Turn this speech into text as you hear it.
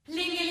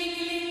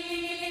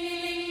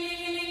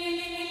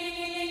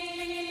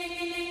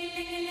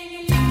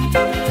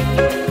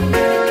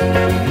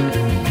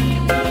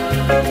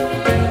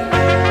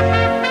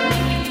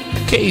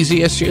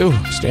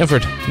WZSU,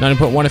 Stanford,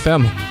 90.1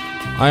 FM.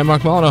 I am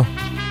Mark Molyneux.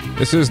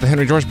 This is the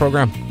Henry George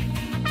Program.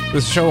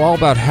 This is a show all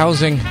about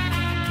housing,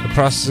 the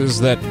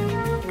processes that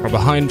are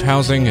behind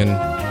housing, and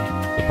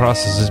the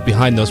processes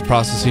behind those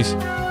processes.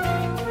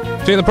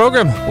 Today in the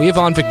program, we have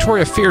on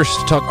Victoria Fierce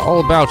to talk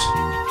all about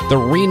the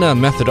RHNA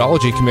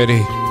Methodology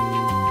Committee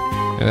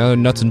and other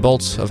nuts and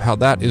bolts of how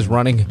that is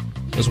running,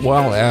 as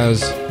well as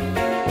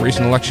the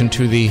recent election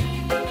to the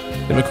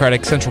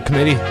Democratic Central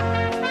Committee,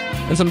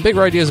 and some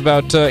bigger ideas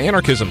about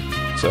anarchism.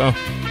 So,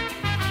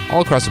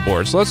 all across the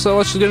board. So let's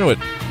just get into it.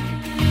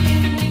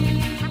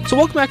 So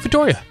welcome back,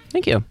 Victoria.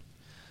 Thank you.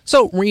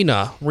 So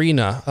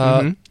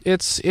RHNA,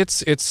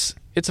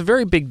 it's a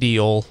very big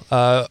deal.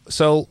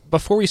 So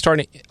before we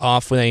start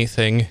off with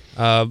anything,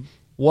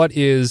 what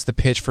is the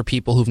pitch for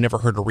people who've never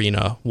heard of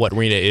RHNA, what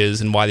RHNA is,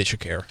 and why they should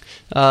care?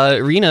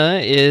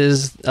 RHNA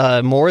is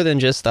more than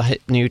just the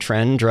hip new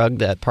trend drug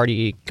that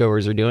party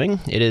goers are doing.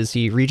 It is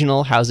the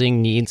Regional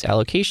Housing Needs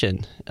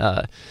Allocation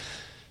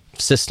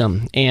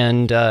system.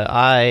 And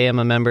I am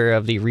a member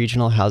of the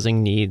Regional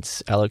Housing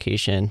Needs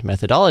Allocation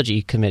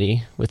Methodology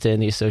Committee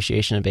within the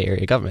Association of Bay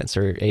Area Governments,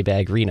 or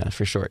ABAG RHNA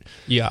for short.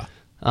 Yeah.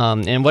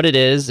 And what it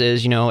is,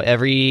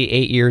 every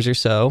 8 years or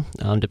so,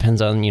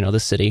 depends on, the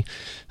city,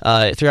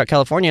 throughout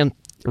California,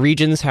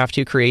 regions have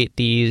to create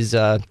these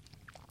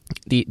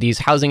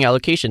housing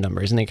allocation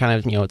numbers, and they kind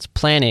of, it's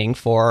planning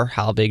for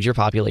how big's your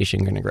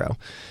population going to grow.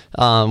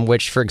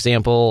 Which, for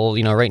example,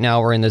 right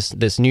now we're in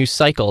this new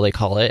cycle, they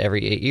call it,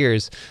 every 8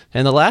 years.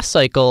 And the last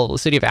cycle, the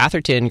city of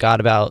Atherton got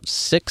about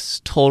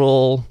 6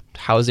 total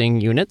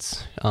housing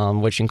units,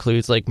 which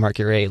includes like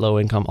market rate, low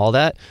income, all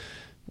that.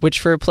 Which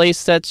for a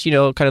place that's,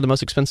 kind of the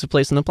most expensive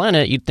place on the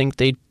planet, you'd think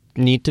they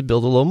need to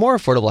build a little more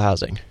affordable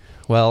housing.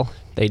 Well,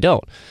 they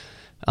don't.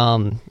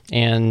 And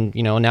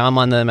now I'm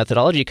on the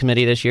methodology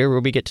committee this year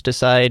where we get to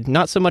decide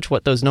not so much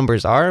what those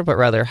numbers are, but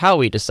rather how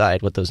we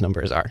decide what those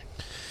numbers are.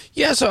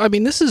 Yeah, so,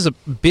 this has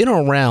been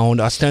around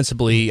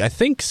ostensibly, I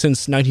think,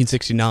 since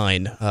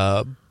 1969.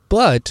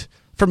 But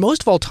for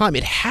most of all time,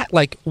 it had,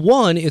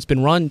 one, it's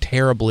been run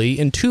terribly,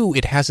 and two,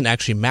 it hasn't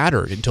actually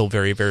mattered until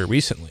very, very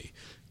recently.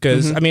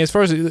 Because, as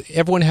far as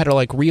everyone had to,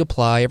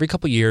 reapply every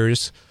couple of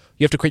years,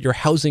 you have to create your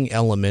housing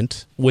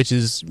element, which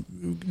is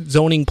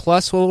zoning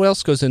plus. Well, what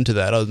else goes into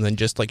that other than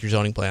just, your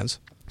zoning plans?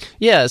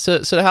 Yeah, so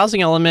the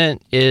housing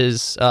element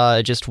is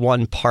just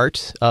one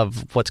part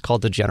of what's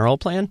called the general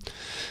plan.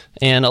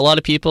 And a lot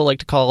of people like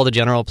to call the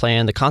general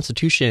plan the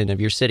constitution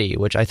of your city,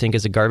 which I think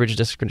is a garbage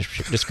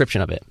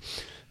description of it.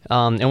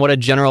 And what a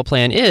general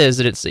plan is,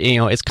 that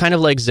it's kind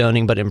of like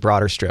zoning, but in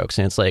broader strokes.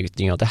 And it's like,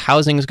 the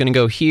housing is going to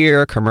go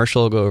here,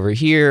 commercial will go over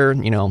here,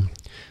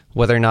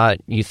 whether or not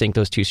you think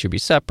those two should be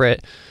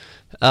separate.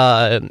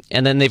 And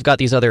then they've got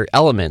these other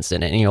elements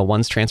in it.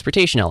 One's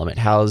transportation element,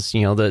 how's,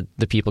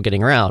 the people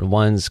getting around.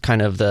 One's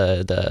kind of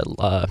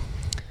the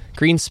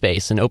green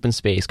space and open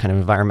space kind of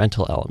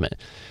environmental element.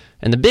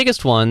 And the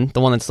biggest one, the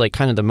one that's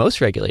kind of the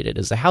most regulated,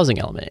 is the housing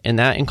element. And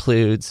that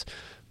includes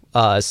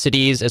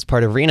cities as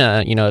part of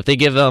RHNA. If they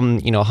give them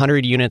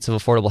 100 units of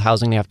affordable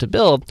housing they have to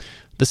build,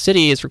 the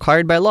city is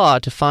required by law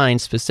to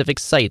find specific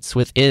sites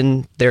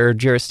within their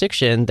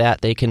jurisdiction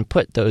that they can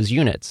put those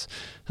units,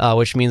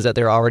 which means that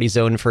they're already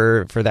zoned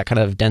for that kind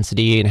of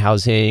density and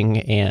housing,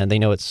 and they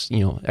know it's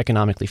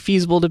economically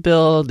feasible to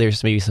build.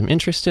 There's maybe some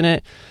interest in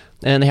it,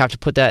 and they have to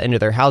put that into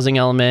their housing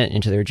element,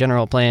 into their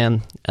general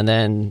plan, and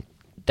then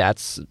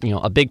that's,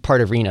 a big part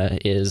of RHNA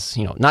is,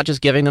 not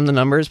just giving them the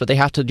numbers, but they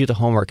have to do the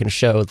homework and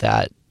show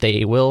that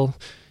they will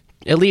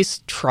at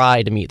least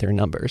try to meet their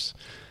numbers.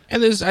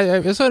 And as I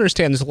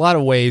understand, there's a lot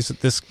of ways that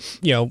this,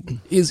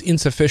 is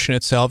insufficient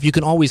itself. You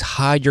can always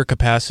hide your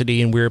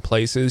capacity in weird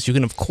places. You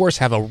can, of course,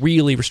 have a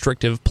really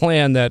restrictive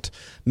plan that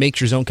makes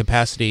your zone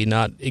capacity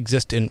not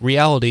exist in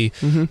reality.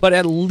 Mm-hmm. But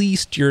at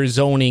least your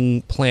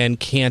zoning plan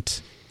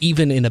can't,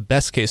 even in a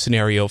best-case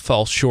scenario,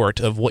 fall short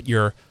of what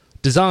your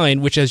design,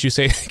 which, as you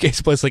say, in a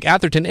case place like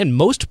Atherton and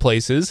most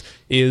places,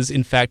 is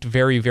in fact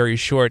very, very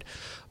short.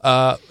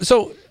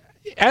 So,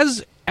 do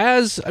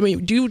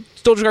you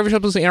still describe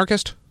yourself as an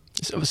anarchist?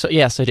 So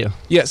yes, I do.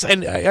 Yes,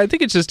 and I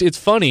think it's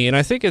funny, and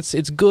I think it's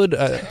good.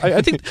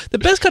 I think the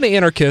best kind of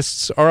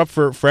anarchists are up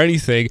for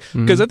anything,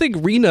 because I think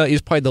RHNA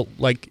is probably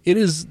it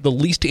is the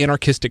least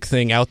anarchistic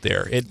thing out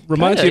there. It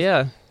reminds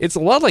me, it's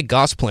a lot like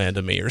Gosplan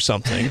to me or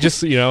something.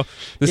 Just the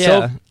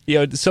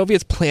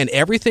Soviets planned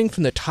everything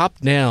from the top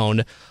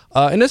down.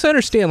 And as I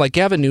understand,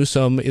 Gavin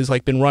Newsom is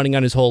been running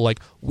on his whole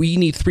we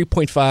need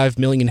 3.5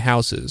 million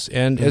houses,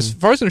 and as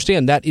far as I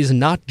understand, that is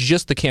not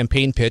just the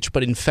campaign pitch,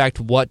 but in fact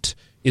what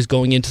is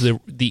going into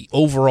the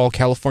overall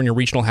California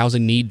regional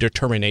housing need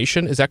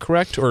determination. Is that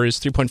correct? Or is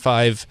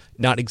 3.5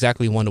 not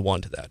exactly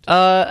one-to-one to that?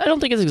 I don't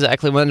think it's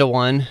exactly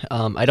one-to-one.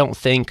 I don't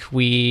think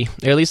or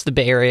at least the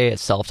Bay Area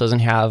itself doesn't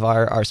have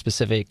our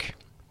specific...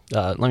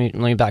 let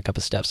me back up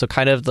a step. So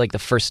kind of the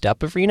first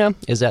step of RHNA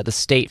is that the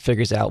state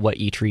figures out what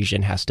each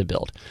region has to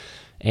build.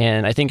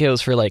 And I think it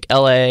was for like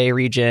LA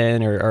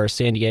region or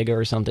San Diego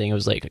or something. It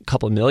was like a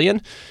couple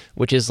million,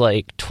 which is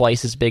like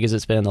twice as big as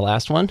it's been in the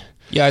last one.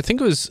 Yeah, I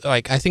think it was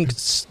like the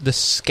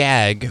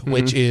SCAG,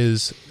 which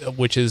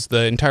is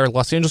the entire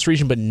Los Angeles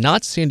region, but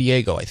not San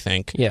Diego. I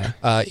think. Yeah,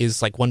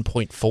 is like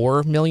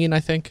 1.4 million. I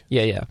think.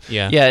 Yeah.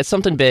 It's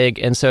something big,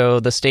 and so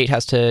the state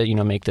has to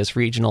make this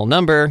regional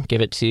number,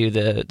 give it to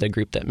the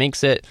group that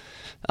makes it.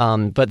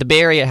 But the Bay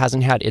Area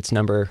hasn't had its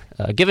number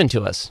given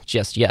to us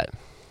just yet.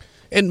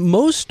 And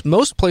most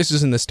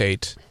places in the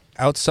state,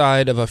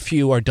 outside of a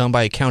few, are done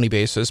by a county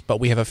basis, but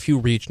we have a few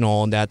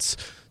regional, and that's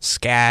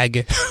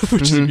SCAG,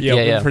 which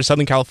is for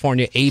Southern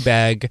California,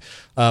 ABAG,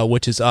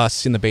 which is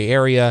us in the Bay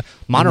Area.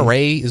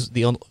 Monterey is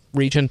the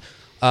region.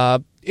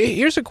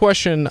 Here's a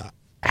question.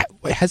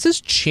 Has this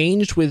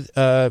changed with,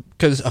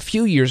 because a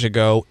few years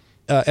ago,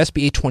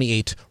 SB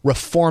 828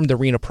 reformed the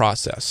RHNA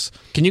process.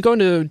 Can you go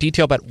into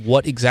detail about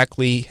what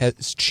exactly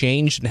has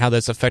changed and how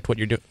that's affect what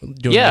you're doing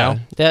now?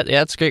 Yeah,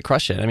 that's a great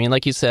question. I mean,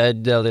 like you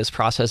said, this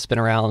process has been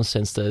around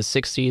since the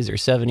 60s or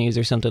 70s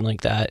or something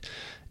like that.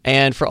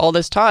 And for all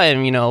this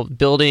time,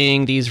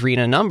 building these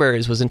RHNA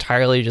numbers was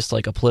entirely just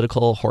like a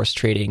political horse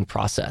trading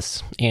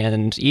process.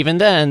 And even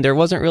then, there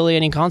wasn't really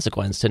any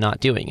consequence to not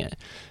doing it.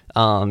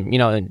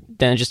 And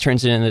then it just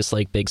turns into this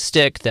like big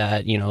stick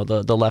that,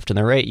 the left and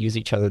the right use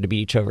each other to beat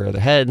each over the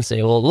head and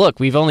say, well,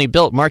 look, we've only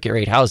built market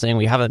rate housing.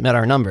 We haven't met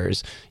our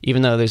numbers,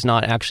 even though there's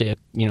not actually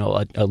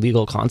a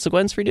legal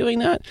consequence for doing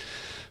that.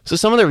 So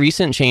some of the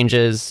recent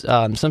changes,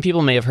 some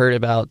people may have heard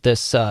about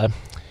this.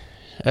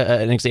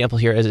 An example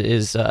here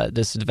is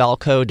this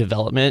Valco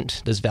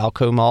development, this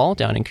Valco Mall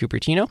down in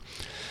Cupertino.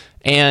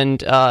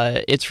 And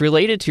it's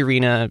related to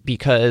RHNA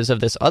because of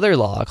this other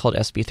law called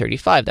SB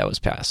 35 that was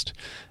passed.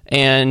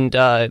 And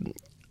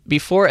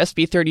before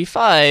SB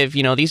 35,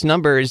 these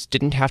numbers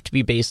didn't have to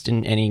be based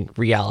in any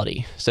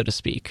reality, so to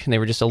speak. They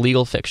were just a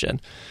legal fiction.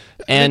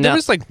 And it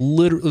was like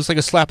it was like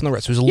a slap on the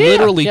wrist. It was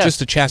literally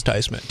just a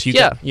chastisement.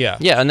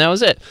 And that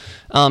was it.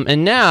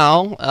 And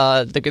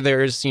now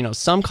there's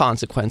some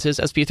consequences.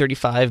 SB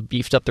 35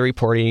 beefed up the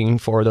reporting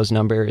for those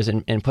numbers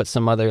and put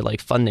some other like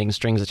funding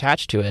strings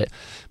attached to it.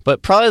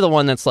 But probably the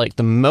one that's like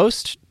the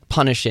most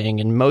punishing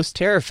and most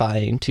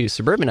terrifying to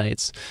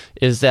suburbanites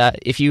is that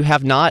if you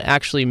have not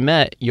actually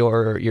met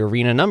your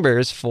RHNA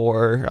numbers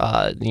for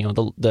the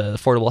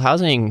affordable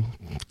housing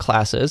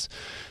classes,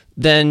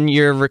 then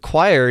you're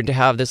required to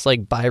have this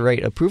like by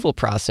right approval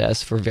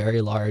process for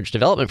very large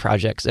development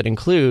projects that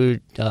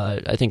include,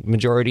 I think,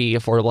 majority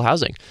affordable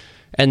housing.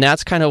 And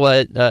that's kind of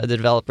what the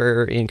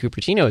developer in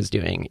Cupertino is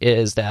doing,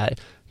 is that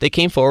they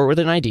came forward with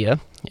an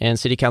idea and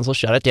city council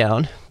shut it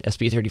down.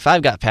 SB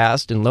 35 got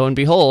passed, and lo and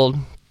behold,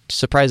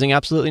 surprising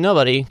absolutely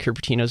nobody,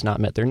 Cupertino's not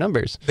met their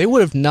numbers. They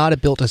would have not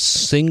have built a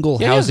single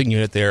housing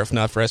unit there if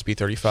not for SB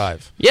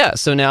 35. Yeah,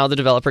 so now the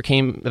developer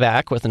came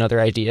back with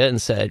another idea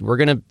and said, we're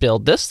going to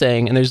build this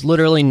thing, and there's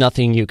literally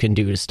nothing you can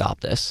do to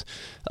stop this,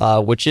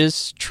 which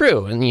is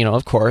true. And,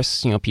 of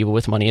course, people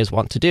with money is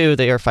want to do,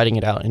 they are fighting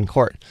it out in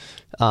court.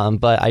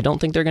 But I don't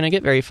think they're going to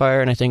get very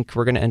far, and I think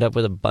we're going to end up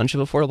with a bunch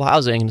of affordable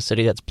housing in a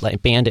city that's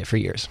banned it for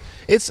years.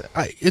 It's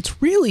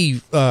really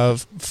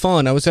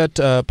fun. I was at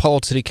Palo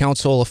Alto City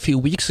Council a few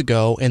weeks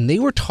ago, and they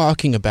were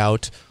talking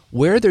about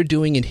where they're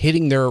doing and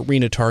hitting their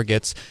RHNA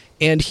targets.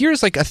 And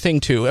here's like a thing,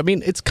 too. I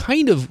mean, it's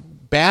kind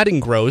of bad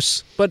and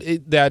gross, but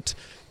that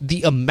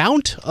the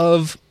amount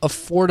of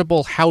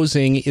affordable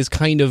housing is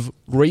kind of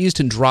raised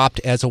and dropped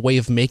as a way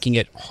of making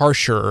it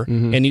harsher.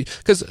 And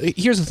because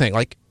here's the thing,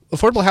 like,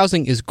 affordable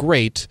housing is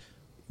great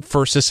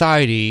for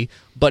society,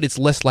 but it's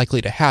less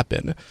likely to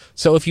happen.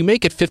 So if you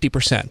make it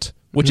 50%,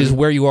 which is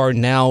where you are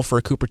now for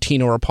a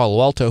Cupertino or a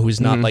Palo Alto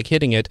who's not like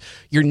hitting it,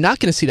 you're not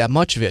going to see that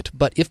much of it.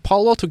 But if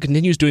Palo Alto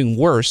continues doing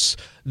worse,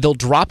 they'll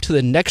drop to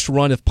the next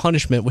run of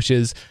punishment, which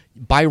is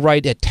by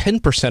right at 10%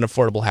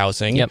 affordable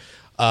housing,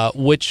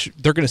 which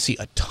they're going to see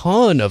a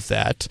ton of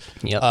that.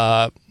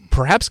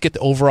 Perhaps get the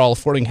overall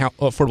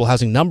affordable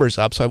housing numbers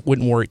up, so I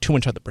wouldn't worry too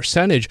much about the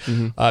percentage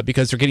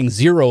because they're getting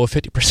 0 of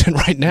 50%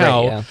 right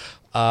now.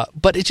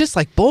 But it's just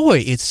like,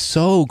 boy, it's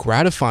so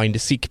gratifying to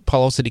see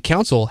Palo Alto City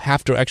Council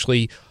have to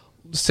actually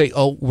say,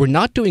 oh, we're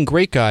not doing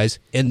great, guys,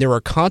 and there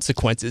are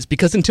consequences,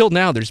 because until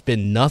now there's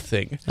been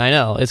nothing. I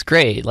know. It's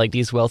great. Like,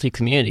 these wealthy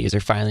communities are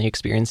finally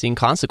experiencing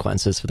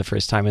consequences for the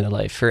first time in their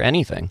life for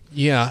anything.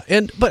 Yeah.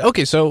 But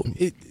okay, so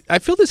I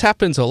feel this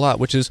happens a lot,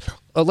 which is,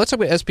 let's talk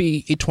about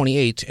SB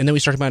 828, and then we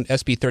start about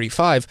SB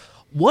 35.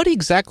 What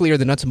exactly are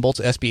the nuts and bolts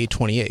of SB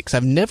 828? Because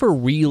I've never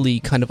really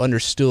kind of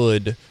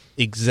understood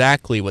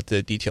exactly what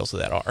the details of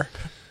that are.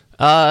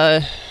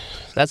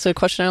 That's a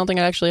question I don't think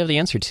I actually have the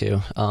answer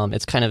to.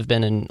 It's kind of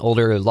been an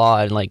older law,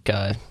 and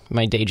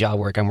my day job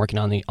work, I'm working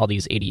on all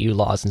these ADU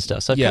laws and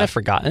stuff. So I've Yeah. kind of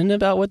forgotten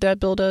about what that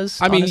bill does.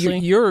 I mean, honestly.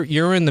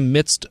 you're in the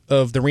midst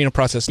of the RHNA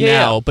process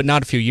now, but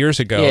not a few years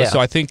ago. Yeah. So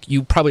I think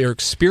you probably are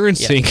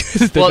experiencing.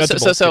 The Well, nuts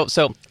and bolts.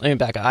 so let me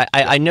back up.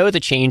 I know the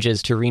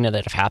changes to RHNA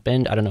that have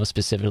happened. I don't know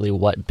specifically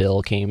what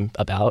bill came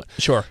about.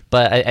 Sure.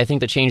 But I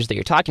think the changes that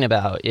you're talking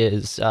about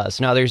is so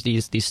now there's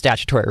these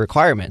statutory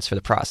requirements for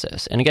the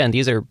process. And again,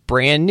 these are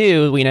brand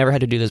new. We never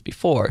had to do this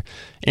before.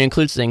 It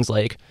includes things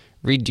like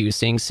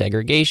reducing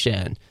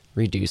segregation,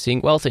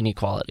 reducing wealth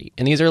inequality.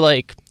 And these are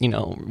like,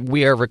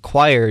 we are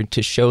required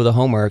to show the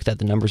homework that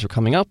the numbers we're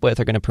coming up with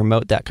are going to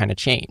promote that kind of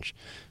change,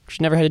 which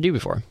we never had to do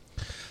before.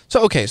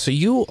 So, okay, so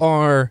you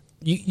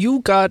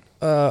got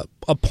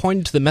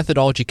appointed to the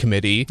Methodology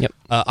Committee. Yep.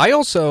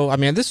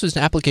 This was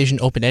an application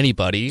open to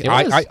anybody. It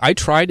was. I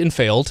tried and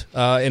failed,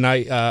 and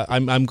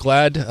I'm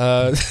glad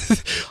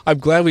I'm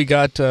glad we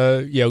got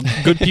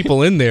good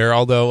people in there.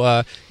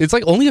 Although it's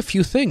like only a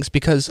few things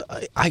because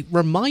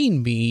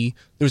remind me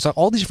there's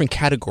all these different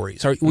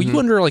categories. Were you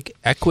under like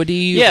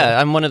equity? Yeah,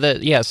 I'm one of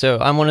the So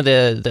I'm one of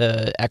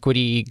the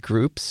equity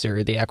groups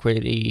or the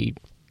equity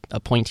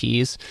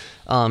appointees.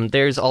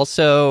 There's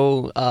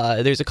also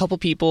there's a couple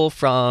people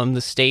from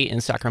the state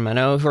in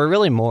Sacramento who are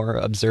really more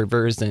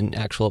observers than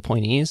actual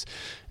appointees.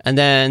 And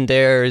then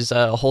there's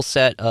a whole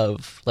set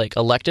of like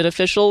elected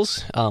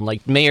officials,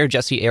 like Mayor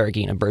Jesse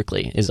Arreguín of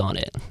Berkeley is on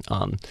it.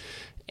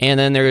 And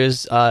then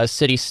there's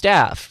city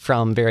staff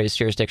from various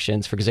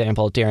jurisdictions. For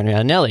example, Darren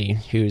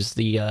Ranelli, who's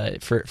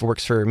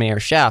works for Mayor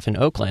Schaaf in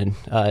Oakland,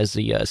 as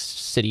the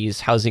city's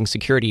housing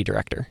security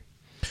director.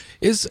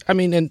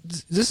 And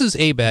this is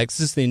ABEX. This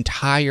is the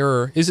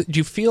entire. Do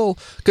you feel?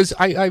 Because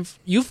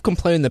you've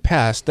complained in the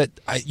past that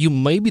you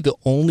may be the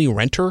only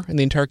renter in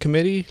the entire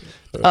committee.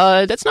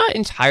 That's not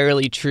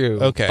entirely true.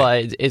 Okay,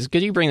 but it's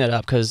good you bring that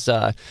up because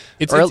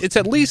it's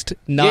at least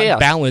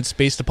not balanced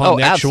based upon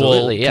the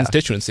actual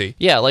constituency.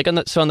 Yeah, like on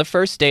the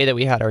first day that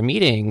we had our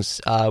meetings,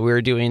 we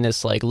were doing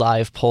this like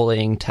live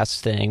polling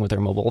test thing with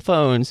our mobile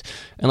phones,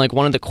 and like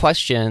one of the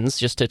questions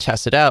just to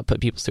test it out, put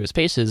people through its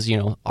paces.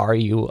 Are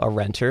you a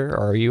renter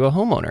or are you a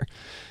homeowner?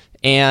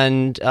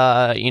 And,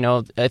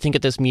 I think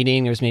at this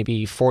meeting, there's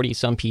maybe 40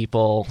 some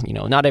people,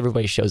 not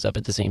everybody shows up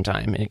at the same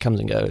time and it comes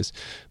and goes.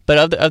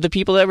 But of the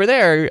people that were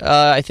there,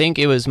 I think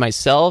it was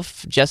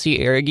myself, Jesse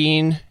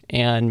Arreguín,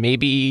 and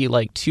maybe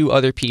like 2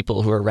 other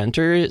people who are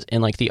renters,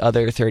 and like the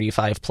other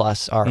 35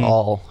 plus are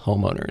all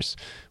homeowners,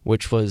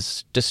 which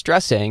was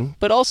distressing.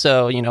 But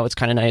also, it's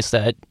kind of nice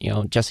that,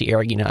 Jesse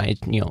Arreguín and I,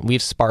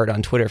 we've sparred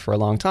on Twitter for a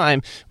long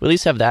time. We at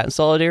least have that in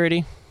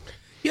solidarity.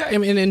 Yeah,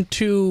 and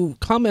to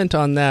comment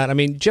on that,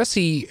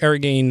 Jesse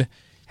Arreguín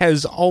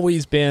has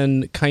always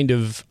been kind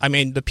of,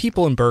 the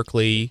people in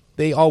Berkeley,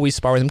 they always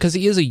spar with him because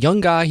he is a young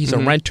guy, he's a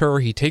renter,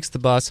 he takes the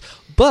bus,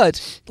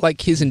 but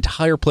like his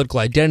entire political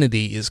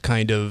identity is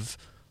kind of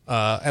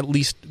at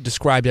least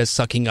described as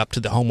sucking up to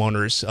the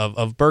homeowners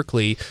of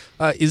Berkeley.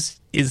 Is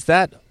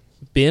that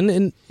been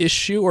an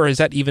issue, or has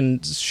that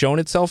even shown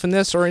itself in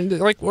this,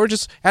 or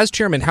just as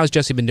chairman, how's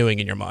Jesse been doing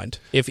in your mind,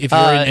 if you're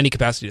in any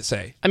capacity to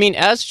say?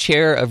 As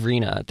chair of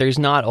RHNA, there's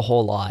not a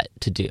whole lot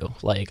to do.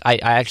 Like I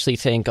actually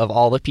think of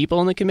all the people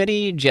in the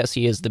committee,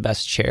 Jesse is the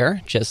best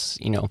chair.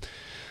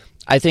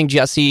 I think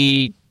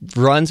Jesse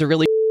runs a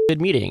really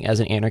good meeting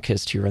as an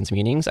anarchist who runs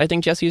meetings. I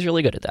think Jesse's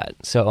really good at that.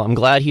 So I'm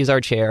glad he's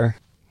our chair.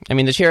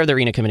 The chair of the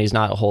RHNA committee is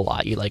not a whole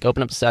lot. You like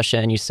open up the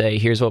session, you say,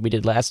 here's what we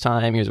did last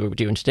time, here's what we're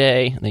doing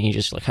today, and then you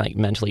just kind of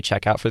mentally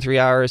check out for 3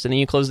 hours, and then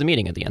you close the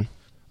meeting at the end.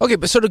 Okay,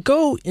 but so to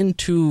go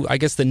into, I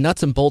guess, the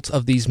nuts and bolts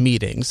of these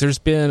meetings, there's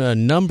been a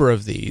number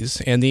of these,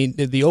 and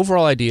the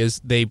overall idea is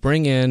they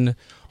bring in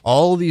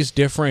all these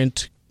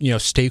different,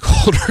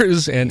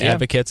 stakeholders and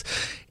advocates,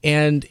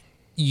 and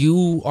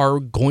you are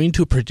going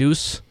to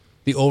produce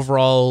the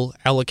overall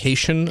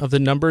allocation of the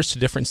numbers to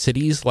different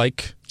cities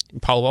like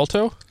Palo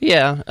Alto?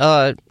 Yeah.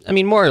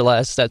 More or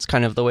less, that's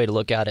kind of the way to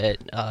look at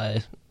it.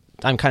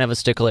 I'm kind of a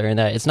stickler in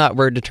that it's not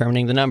we're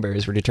determining the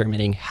numbers, we're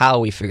determining how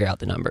we figure out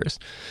the numbers,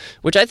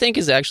 which I think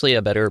is actually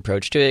a better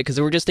approach to it, because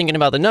if we're just thinking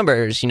about the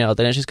numbers, then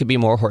it just could be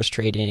more horse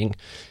trading.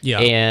 Yeah.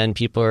 And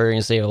people are going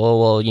to say, oh,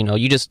 well,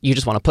 you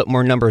just want to put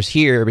more numbers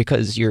here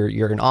because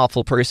you're an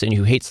awful person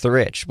who hates the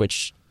rich,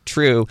 which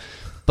true,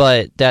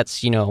 but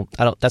that's,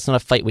 that's not a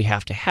fight we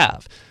have to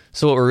have.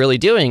 So what we're really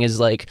doing is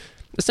like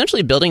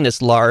essentially building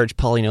this large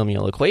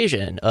polynomial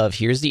equation of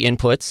here's the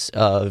inputs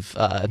of,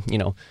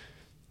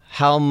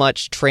 how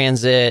much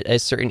transit a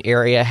certain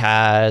area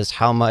has,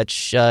 how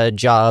much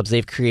jobs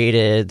they've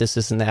created,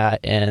 this and that,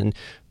 and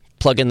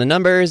plug in the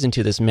numbers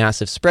into this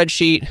massive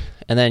spreadsheet,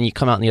 and then you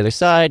come out on the other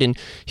side, and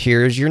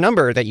here's your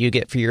number that you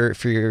get for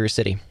your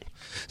city.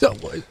 So,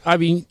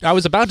 I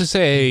was about to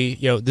say,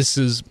 this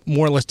is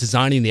more or less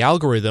designing the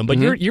algorithm, but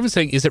you're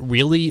saying, is it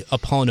really a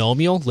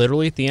polynomial,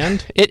 literally, at the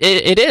end?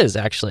 It is,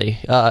 actually.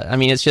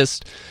 It's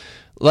just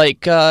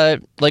like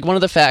one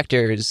of the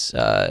factors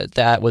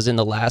that was in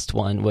the last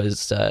one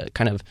was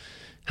kind of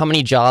how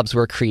many jobs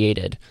were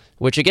created,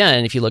 which,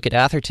 again, if you look at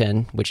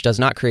Atherton, which does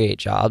not create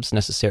jobs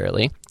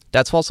necessarily,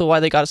 that's also why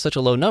they got such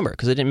a low number,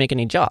 because they didn't make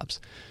any jobs.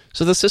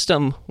 So the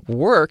system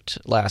worked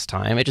last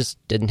time. It just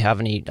didn't have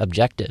any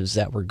objectives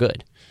that were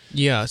good.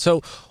 Yeah.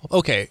 So,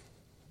 okay.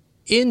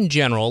 In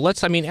general,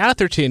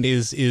 Atherton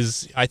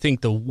is I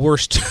think the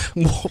worst,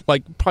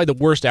 like probably the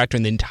worst actor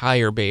in the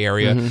entire Bay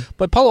Area.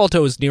 But Palo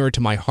Alto is nearer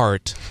to my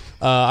heart.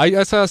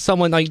 I saw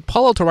someone like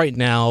Palo Alto right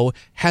now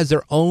has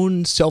their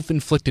own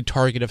self-inflicted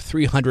target of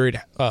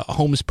 300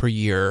 homes per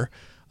year.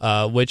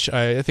 Which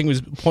I think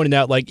was pointed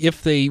out, like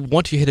if they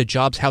want to hit a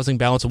jobs housing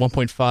balance of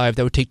 1.5,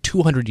 that would take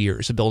 200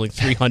 years of building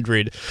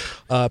 300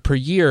 per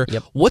year.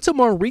 Yep. What's a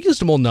more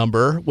reasonable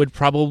number would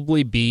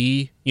probably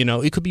be,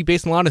 it could be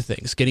based on a lot of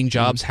things, getting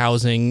jobs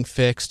housing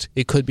fixed.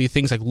 It could be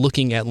things like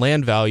looking at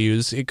land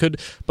values. It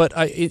could, but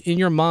in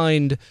your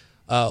mind,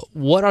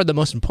 what are the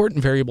most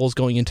important variables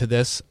going into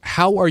this?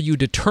 How are you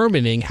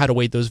determining how to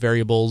weight those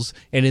variables?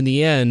 And in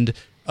the end,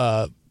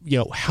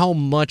 how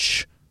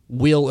much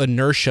will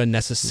inertia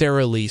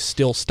necessarily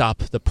still stop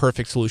the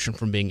perfect solution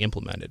from being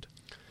implemented?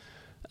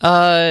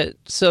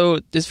 So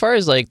as far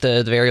as like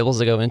the variables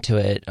that go into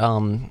it,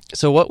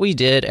 so what we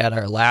did at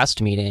our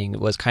last meeting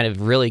was kind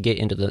of really get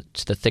into the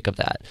thick of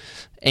that.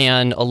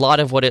 And a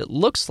lot of what it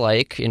looks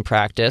like in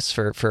practice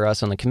for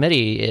us on the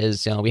committee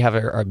is, we have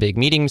our big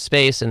meeting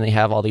space and they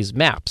have all these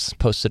maps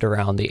posted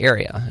around the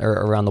area or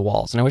around the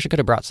walls. And I wish I could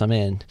have brought some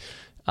in.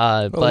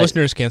 But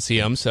listeners can't see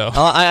them, so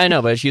I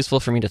know, but it's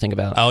useful for me to think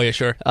about. Oh yeah,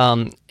 sure.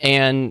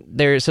 And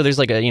there's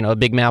like a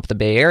big map of the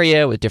Bay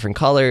Area with different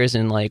colors,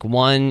 and like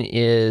one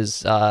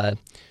is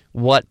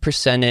what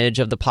percentage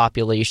of the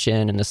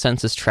population in the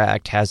census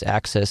tract has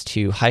access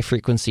to high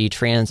frequency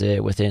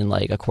transit within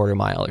like a quarter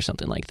mile or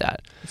something like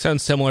that. It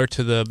sounds similar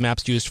to the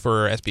maps used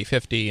for SB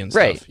 50 and stuff.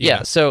 Right.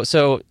 Yeah.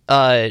 So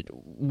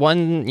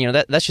one,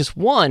 that's just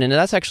one, and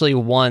that's actually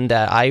one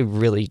that I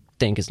really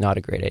think is not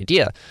a great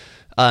idea.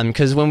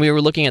 Because when we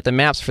were looking at the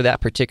maps for that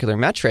particular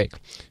metric,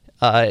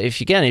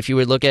 if you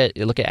would look at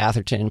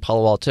Atherton,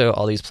 Palo Alto,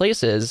 all these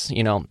places,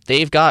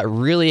 they've got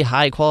really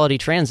high quality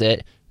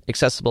transit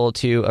accessible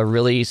to a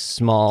really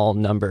small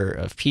number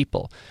of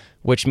people,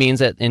 which means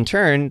that in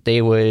turn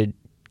they would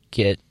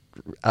get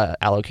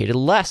allocated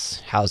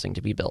less housing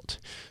to be built.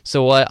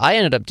 So what I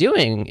ended up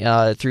doing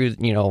through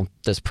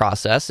this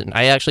process, and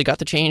I actually got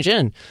the change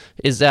in,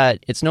 is that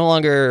it's no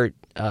longer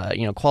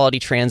quality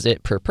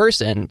transit per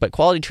person, but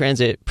quality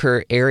transit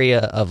per area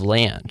of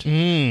land.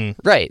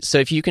 Right. So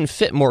if you can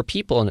fit more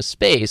people in a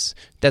space,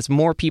 that's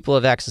more people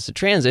have access to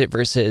transit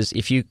versus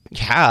if you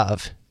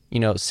have,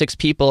 6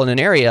 people in an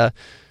area,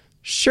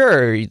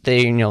 sure,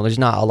 there's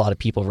not a lot of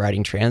people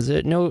riding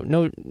transit. No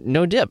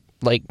dip.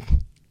 Like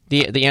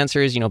the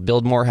answer is,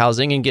 build more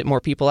housing and get more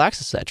people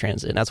access to that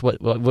transit. And that's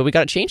what we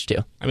got to change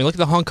to. I mean, look at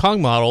the Hong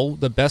Kong model,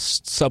 the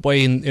best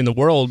subway in the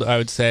world, I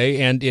would say,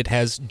 and it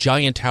has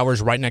giant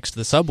towers right next to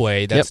the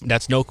subway.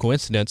 That's no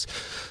coincidence.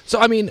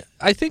 So, I mean,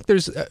 I think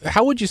there's.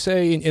 How would you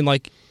say in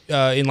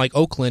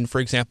Oakland,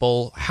 for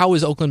example, how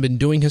has Oakland been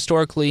doing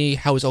historically?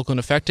 How is Oakland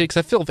affected? Because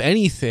I feel if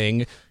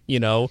anything,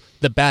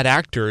 the bad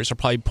actors are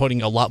probably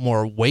putting a lot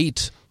more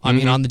weight on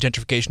the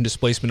gentrification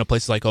displacement of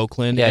places like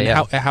Oakland.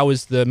 How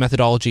is the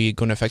methodology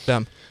going to affect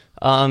them?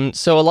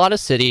 So a lot of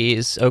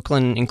cities,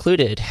 Oakland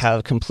included,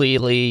 have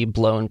completely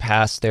blown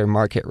past their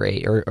market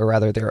rate, or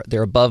rather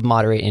their above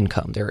moderate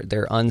income,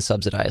 their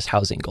unsubsidized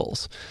housing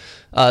goals.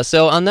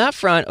 So on that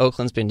front,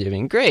 Oakland's been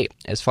doing great.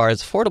 As far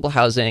as affordable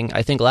housing,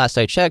 I think last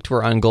I checked,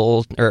 we're on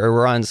goal, or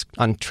we're on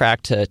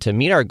track to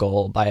meet our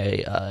goal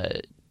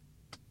by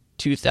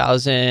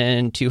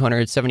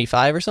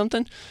 2,275 or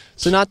something.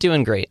 So not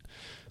doing great.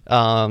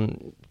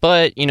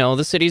 But,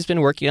 the city's been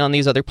working on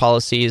these other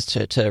policies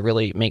to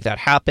really make that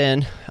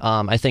happen.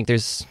 I think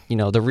there's,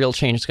 the real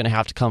change is going to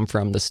have to come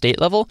from the state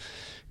level,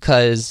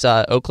 because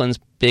Oakland's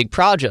big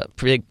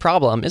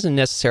problem isn't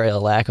necessarily a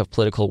lack of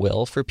political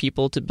will for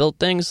people to build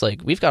things.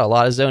 Like, we've got a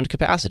lot of zoned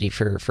capacity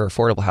for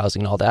affordable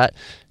housing and all that.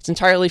 It's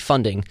entirely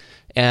funding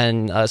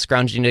and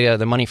scrounging together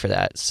the money for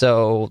that.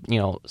 So,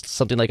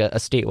 something like a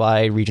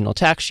statewide regional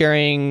tax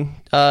sharing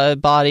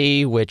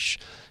body, which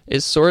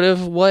is sort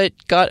of what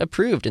got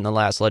approved in the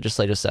last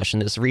legislative session,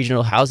 this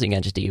regional housing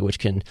entity, which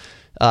can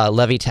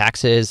levy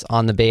taxes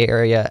on the Bay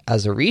Area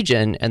as a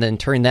region and then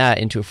turn that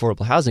into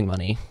affordable housing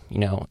money,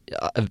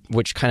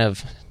 which kind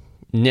of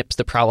nips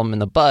the problem in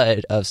the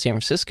bud of San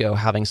Francisco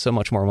having so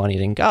much more money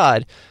than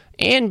God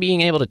and being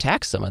able to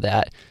tax some of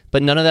that.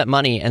 But none of that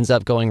money ends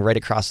up going right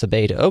across the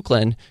Bay to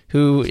Oakland,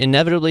 who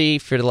inevitably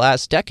for the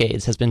last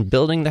decades has been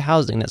building the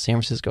housing that San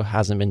Francisco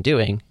hasn't been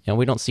doing, and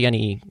we don't see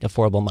any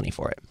affordable money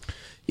for it.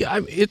 Yeah,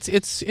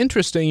 it's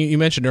interesting. You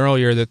mentioned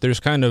earlier that there's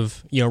kind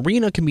of,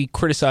 RHNA can be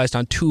criticized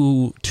on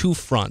two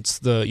fronts,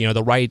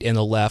 the right and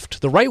the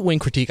left. The right wing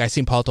critique I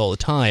see in politics all the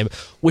time,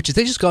 which is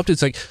they just go up to,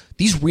 it's like,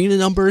 these RHNA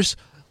numbers,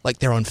 like,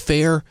 they're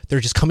unfair. They're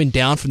just coming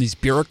down from these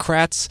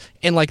bureaucrats,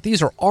 and like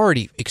these are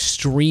already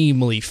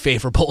extremely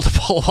favorable to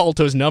Palo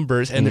Alto's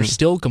numbers, and they're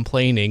still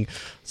complaining.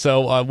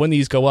 So when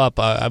these go up,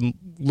 I'm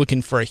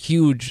looking for a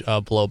huge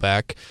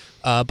blowback.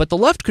 But the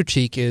left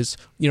critique is,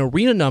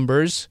 RHNA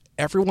numbers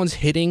everyone's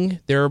hitting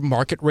their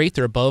market rate,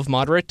 they're above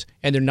moderate,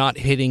 and they're not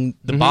hitting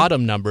the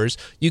bottom numbers.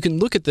 You can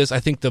look at this, I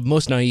think the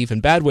most naive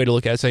and bad way to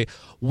look at it is say,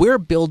 we're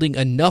building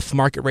enough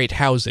market rate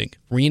housing.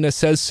 RHNA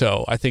says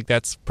so. I think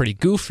that's pretty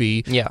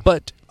goofy. Yeah.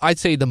 But I'd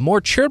say the more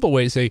charitable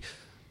way is say,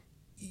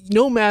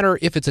 no matter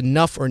if it's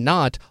enough or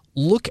not,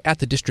 look at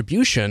the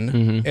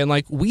distribution, and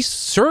like we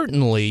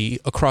certainly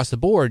across the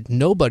board,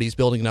 nobody's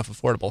building enough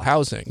affordable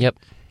housing. Yep.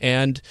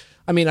 And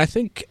I mean,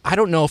 I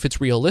don't know if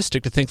it's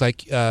realistic to think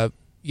like,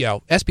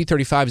 SB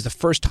 35 is the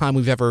first time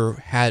we've ever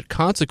had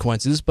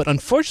consequences, but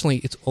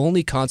unfortunately, it's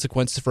only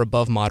consequences for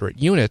above moderate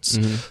units.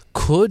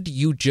 Could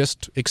you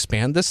just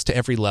expand this to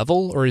every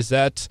level, or is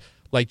that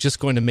like just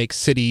going to make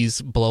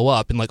cities blow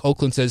up? And like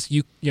Oakland says,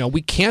 you know,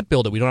 we can't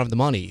build it. We don't have the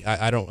money.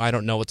 I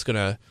don't know what's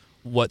gonna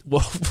what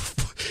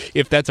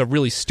if that's a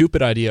really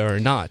stupid idea or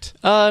not.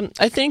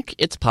 I think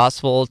it's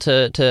possible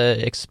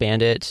to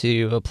expand it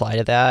to apply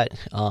to that.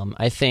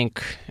 I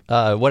think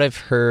what I've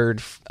heard,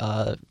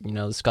 the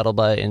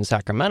scuttlebutt in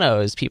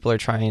Sacramento is people are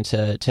trying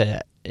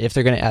to if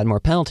they're going to add more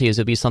penalties,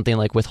 it would be something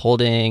like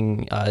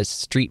withholding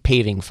street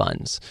paving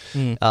funds,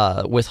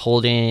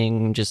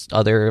 withholding just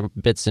other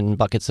bits and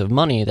buckets of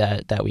money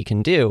that we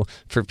can do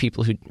for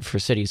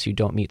cities who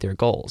don't meet their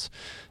goals.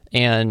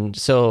 And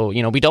so,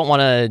 we don't want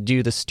to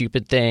do the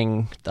stupid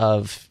thing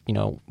of,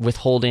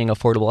 withholding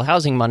affordable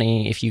housing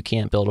money if you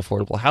can't build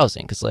affordable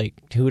housing, because like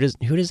who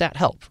does that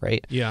help,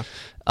 right? Yeah.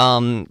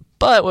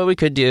 But what we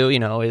could do,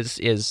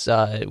 is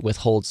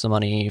withhold some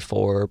money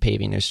for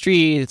paving their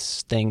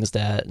streets, things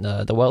that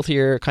the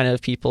wealthier kind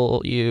of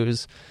people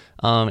use,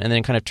 and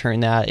then kind of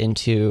turn that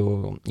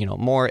into,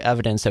 more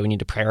evidence that we need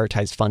to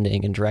prioritize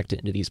funding and direct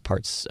it into these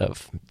parts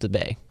of the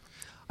Bay.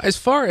 As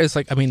far as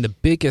the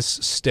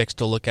biggest sticks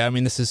to look at,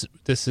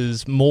 this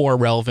is more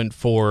relevant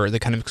for the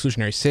kind of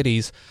exclusionary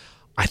cities.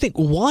 I think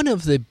one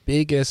of the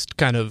biggest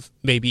kind of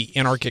maybe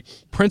anarchic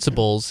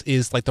principles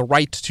is like the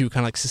right to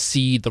kind of like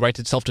secede, the right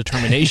to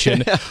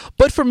self-determination.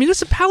 But for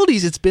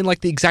municipalities, it's been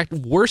like the exact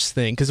worst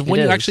thing, because when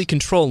you actually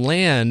control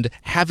land,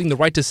 having the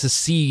right to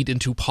secede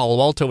into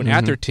Palo Alto and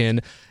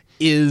Atherton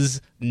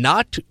is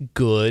not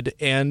good.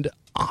 And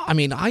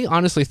I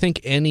honestly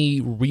think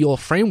any real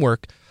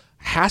framework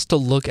has to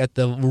look at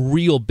the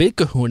real big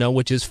kahuna,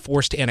 which is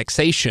forced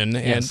annexation.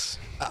 Yes.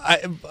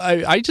 And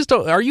I just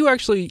don't. Are you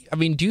actually?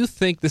 Do you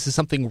think this is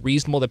something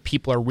reasonable that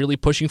people are really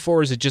pushing for,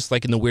 or is it just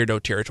like in the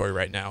weirdo territory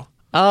right now?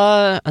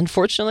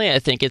 Unfortunately, I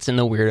think it's in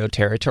the weirdo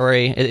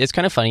territory. It's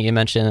kind of funny you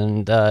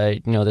mentioned,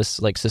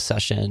 this like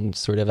secession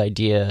sort of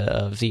idea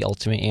of the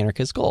ultimate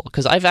anarchist goal,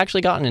 because I've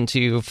actually gotten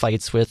into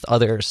fights with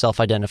other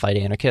self-identified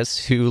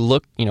anarchists who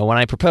look, when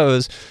I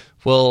propose,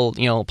 well,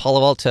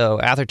 Palo Alto,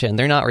 Atherton,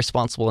 they're not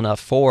responsible enough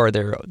for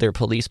their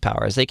police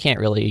powers. They can't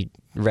really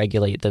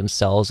regulate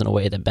themselves in a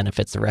way that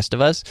benefits the rest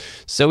of us.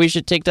 So we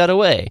should take that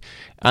away.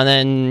 And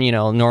then,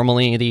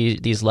 normally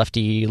these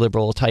lefty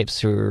liberal types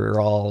who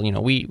are all,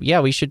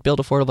 we should build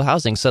affordable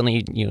housing,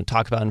 suddenly,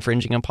 talk about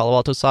infringing on Palo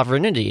Alto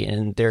sovereignty.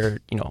 And they're,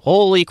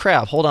 holy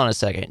crap, hold on a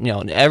second.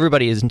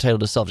 Everybody is entitled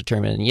to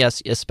self-determine. And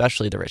yes,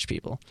 especially the rich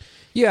people.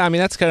 Yeah,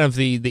 that's kind of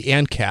the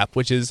ANCAP,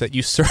 which is that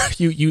you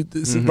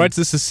rights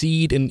to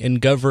secede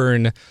and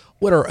govern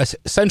what are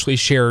essentially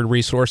shared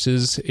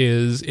resources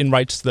is in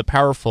rights to the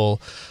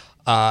powerful,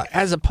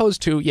 as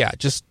opposed to,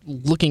 just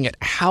looking at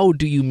how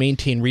do you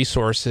maintain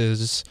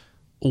resources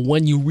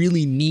when you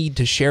really need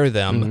to share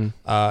them.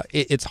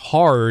 It's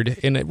hard,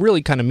 and it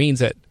really kind of means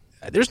that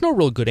there's no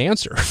real good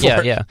answer for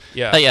it.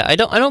 I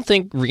don't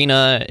think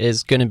RHNA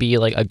is going to be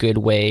like a good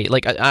way.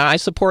 Like I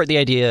support the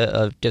idea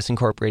of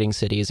disincorporating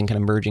cities and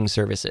kind of merging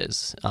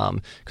services,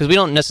 because we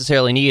don't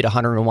necessarily need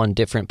 101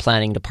 different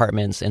planning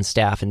departments and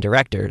staff and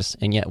directors,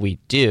 and yet we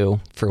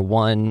do for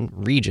one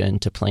region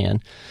to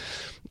plan.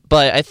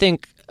 But I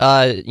think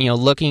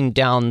looking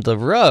down the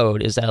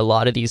road is that a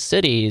lot of these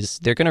cities,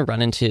 they're going to run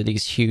into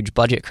these huge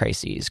budget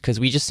crises because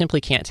we just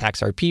simply can't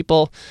tax our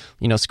people.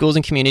 Schools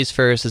and communities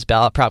first, this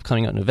ballot prop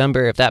coming out in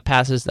November. If that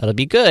passes, that'll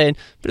be good,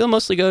 but it'll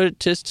mostly go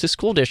to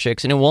school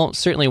districts, and it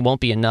certainly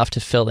won't be enough to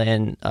fill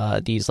in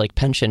these like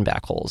pension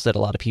back holes that a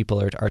lot of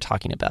people are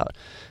talking about.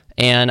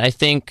 And I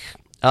think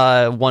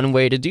one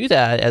way to do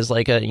that as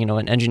like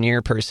an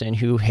engineer person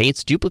who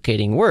hates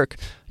duplicating work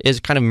is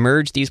kind of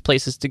merge these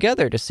places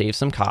together to save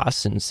some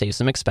costs and save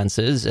some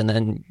expenses, and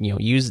then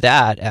use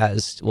that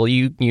as, well,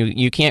 you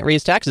can't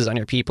raise taxes on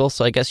your people,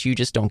 so I guess you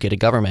just don't get a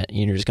government.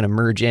 You're just going to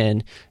merge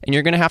in, and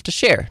you're going to have to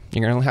share.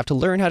 You're going to have to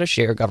learn how to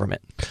share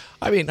government.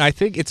 I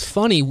think it's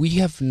funny, we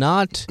have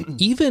not,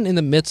 even in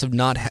the midst of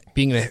not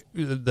being in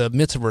the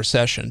midst of a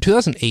recession,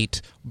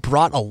 2008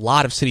 brought a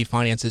lot of city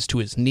finances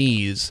to its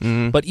knees.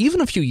 But even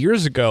a few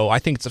years ago, I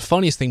think it's the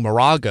funniest thing,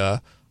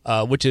 Moraga,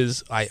 which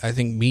is, I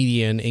think,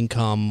 median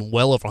income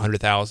well over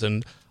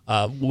 100,000,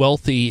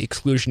 wealthy,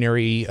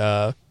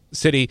 exclusionary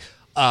city,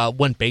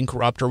 went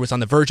bankrupt or was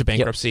on the verge of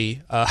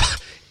bankruptcy.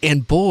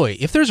 And boy,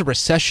 if there's a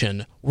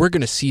recession, we're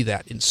going to see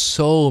that in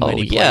so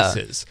many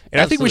places.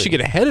 And I think we should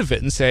get ahead of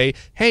it and say,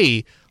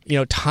 hey,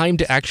 time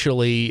to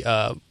actually,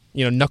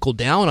 knuckle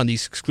down on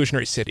these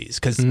exclusionary cities,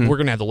 because we're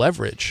going to have the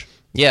leverage.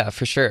 Yeah,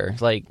 for sure.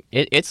 Like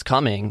it's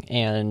coming,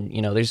 and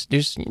there's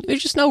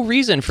just no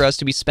reason for us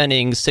to be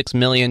spending $6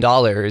 million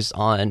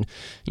on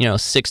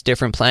 6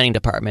 different planning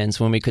departments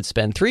when we could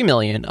spend $3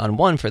 million on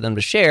one for them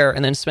to share,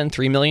 and then spend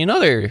 $3 million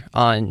other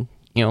on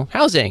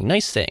housing,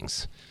 nice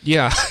things.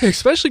 Yeah,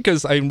 especially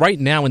because right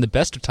now, in the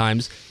best of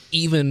times,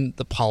 even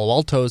the Palo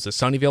Altos, the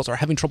Sunnyvales are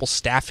having trouble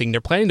staffing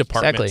their planning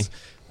departments. Exactly.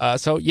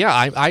 So yeah,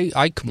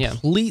 I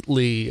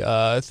completely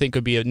think it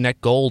would be a net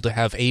goal to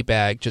have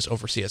ABAG just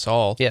oversee us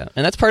all. Yeah,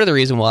 and that's part of the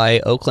reason why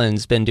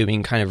Oakland's been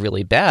doing kind of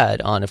really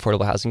bad on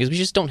affordable housing, because we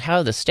just don't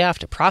have the staff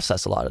to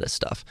process a lot of this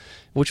stuff,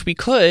 which we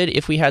could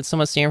if we had some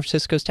of San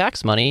Francisco's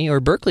tax money or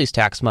Berkeley's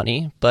tax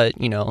money. But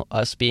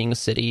us being a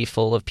city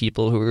full of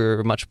people who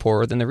are much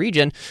poorer than the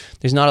region,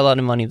 there's not a lot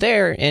of money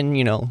there, and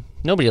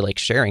nobody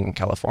likes sharing in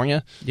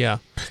California. Yeah,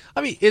 I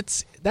mean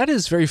that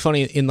is very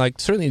funny in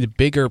certainly the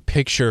bigger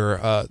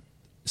picture.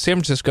 San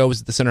Francisco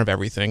is at the center of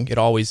everything. It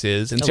always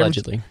is. And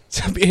allegedly.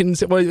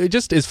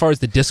 Just as far as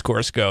the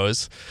discourse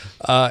goes.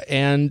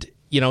 And,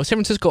 San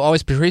Francisco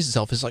always portrays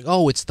itself as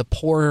it's the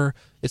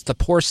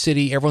poor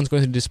city. Everyone's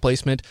going through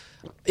displacement.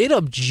 It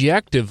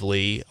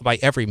objectively, by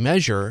every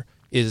measure,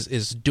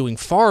 is doing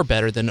far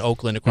better than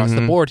Oakland across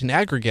the board in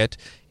aggregate.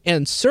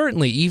 And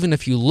certainly, even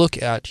if you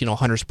look at,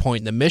 Hunter's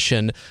Point and the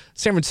Mission,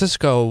 San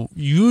Francisco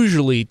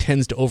usually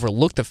tends to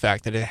overlook the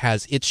fact that it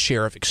has its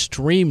share of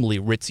extremely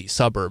ritzy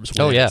suburbs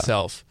within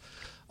itself.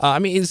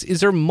 Is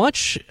there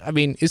much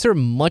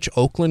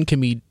Oakland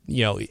can be,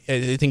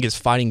 I think is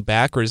fighting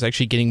back or is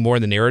actually getting more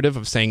in the narrative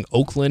of saying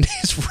Oakland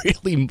is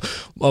really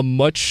a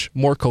much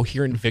more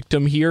coherent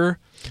victim here,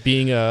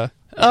 being a...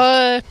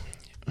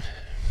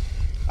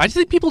 I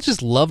think people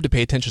just love to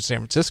pay attention to San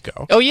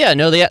Francisco. Oh, yeah.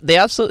 No, they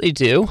absolutely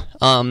do.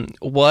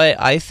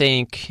 What I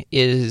think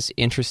is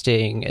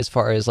interesting as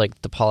far as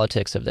the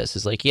politics of this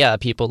is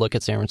people look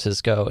at San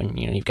Francisco and,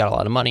 you've got a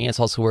lot of money. It's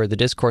also where the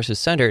discourse is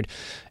centered.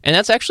 And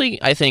that's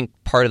actually, I think,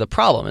 part of the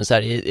problem is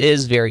that it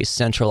is very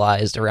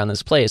centralized around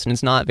this place and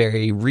it's not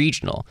very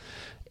regional.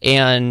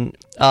 And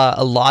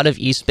a lot of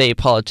East Bay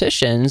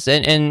politicians,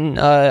 and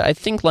I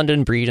think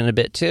London Breed and a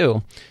bit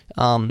too,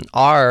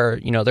 are,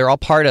 they're all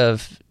part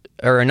of,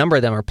 or a number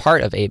of them are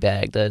part of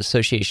ABAG, the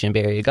Association of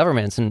Bay Area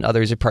Governments, and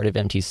others are part of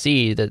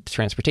MTC, the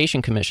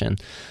Transportation Commission.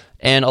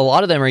 And a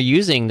lot of them are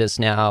using this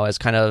now as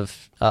kind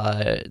of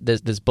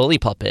this bully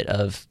puppet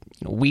of,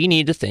 we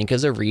need to think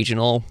as a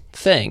regional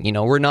thing.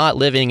 We're not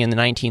living in the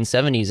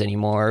 1970s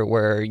anymore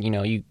where,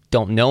 you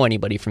don't know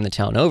anybody from the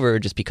town over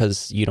just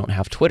because you don't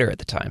have Twitter at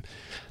the time.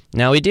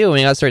 Now we do, and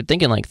we got to start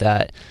thinking like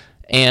that.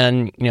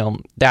 And,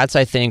 that's,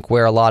 I think,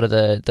 where a lot of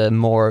the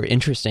more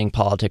interesting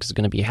politics is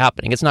going to be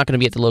happening. It's not going to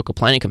be at the local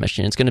planning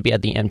commission. It's going to be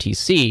at the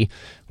MTC,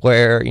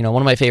 where,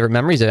 one of my favorite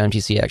memories of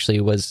MTC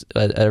actually was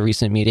a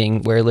recent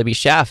meeting where Libby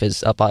Schaff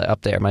is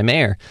up there, my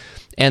mayor.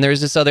 And there's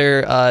this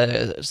other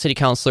city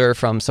councilor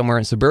from somewhere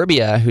in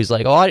suburbia who's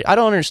like, I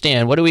don't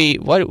understand. I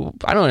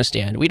don't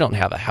understand. We don't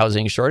have a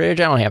housing shortage.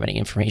 I don't have any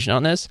information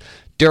on this.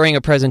 During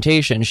a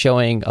presentation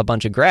showing a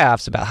bunch of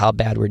graphs about how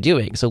bad we're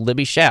doing. So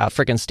Libby Schaff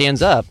freaking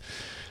stands up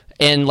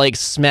and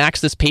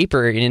smacks this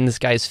paper in this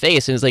guy's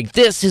face and is like,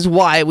 this is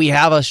why we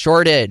have a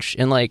shortage.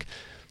 And a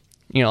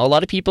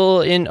lot of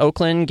people in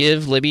Oakland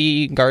give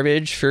Libby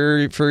garbage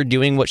for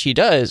doing what she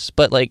does.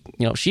 But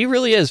she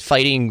really is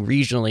fighting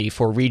regionally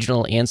for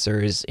regional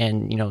answers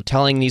and,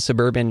 telling these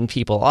suburban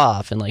people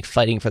off and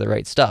fighting for the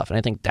right stuff. And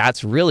I think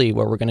that's really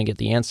where we're going to get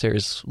the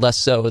answers, less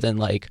so than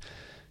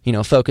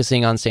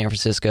focusing on San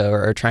Francisco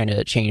or trying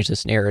to change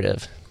this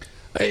narrative.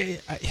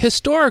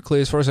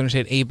 Historically, as far as I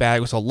understand, ABAG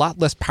was a lot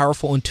less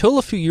powerful until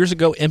a few years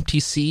ago.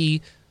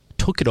 MTC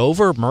took it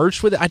over,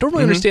 merged with it. I don't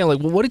really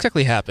understand. What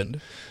exactly happened?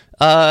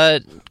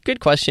 Good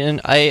question.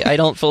 I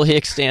don't fully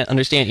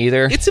understand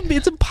either. It's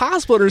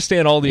impossible to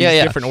understand all these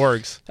different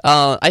orgs.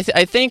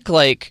 I think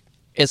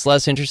it's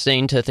less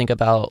interesting to think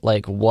about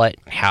what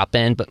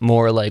happened, but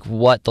more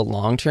what the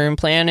long-term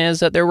plan is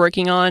that they're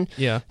working on.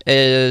 Yeah,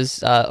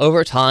 is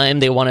over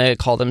time they want to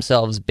call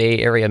themselves Bay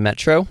Area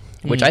Metro,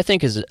 which I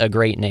think is a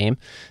great name.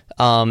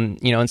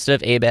 Instead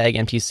of ABAG,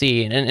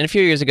 MTC. And a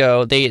few years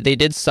ago, they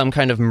did some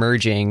kind of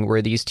merging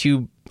where these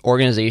two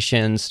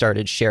organizations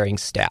started sharing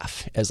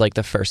staff as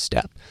the first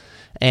step.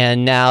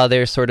 And now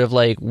they're sort of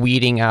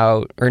weeding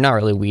out, or not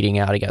really weeding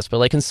out, I guess,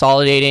 but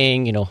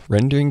consolidating,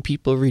 rendering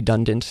people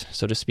redundant,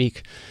 so to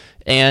speak,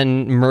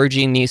 and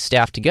merging these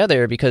staff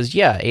together because,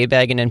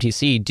 ABAG and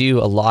MTC do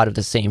a lot of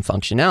the same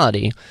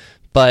functionality.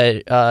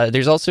 But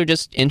there's also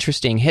just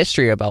interesting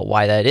history about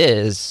why that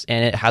is,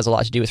 and it has a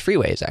lot to do with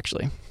freeways,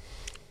 actually.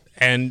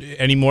 And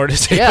any more to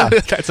say? Yeah.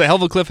 That's a hell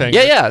of a cliffhanger.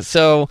 Yeah.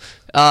 So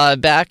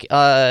back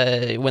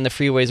when the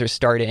freeways are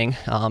starting,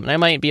 and I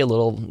might be a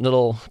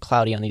little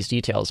cloudy on these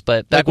details,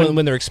 but back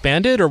when they're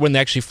expanded or when they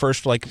actually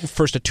first a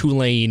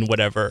 2-lane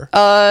whatever?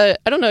 I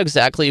don't know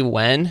exactly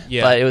when,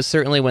 but it was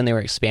certainly when they were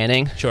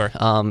expanding. Sure.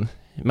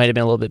 It might have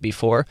been a little bit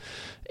before.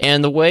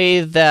 And the way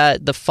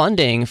that the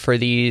funding for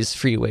these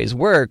freeways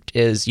worked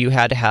is you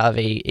had to have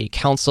a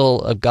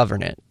council of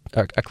government,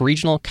 or a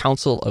regional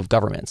council of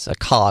governments, a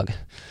COG.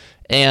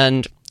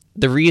 And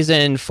the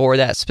reason for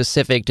that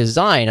specific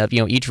design of,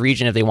 each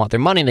region, if they want their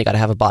money, they got to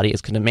have a body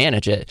that's going to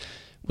manage it,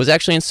 was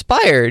actually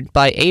inspired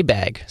by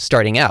ABAG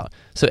starting out.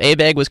 So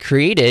ABAG was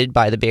created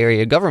by the Bay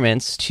Area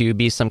governments to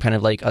be some kind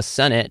of like a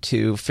senate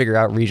to figure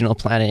out regional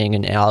planning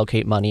and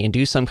allocate money and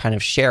do some kind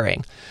of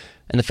sharing.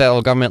 And the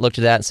federal government looked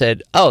at that and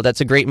said, oh,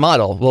 that's a great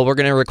model. Well, we're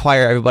going to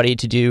require everybody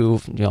to do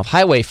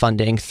highway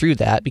funding through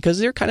that because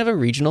they're kind of a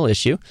regional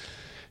issue.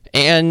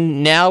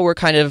 And now we're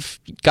kind of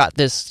got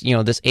this,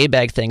 this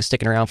ABAG thing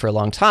sticking around for a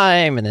long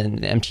time, and then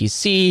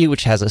MTC,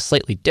 which has a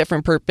slightly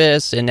different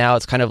purpose, and now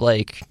it's kind of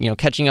like,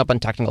 catching up on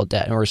technical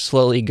debt, and we're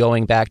slowly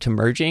going back to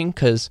merging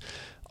because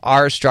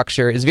our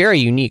structure is very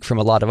unique from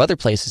a lot of other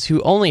places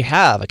who only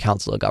have a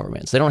council of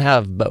governments. They don't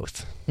have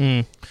both.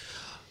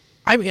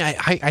 I mean,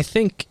 I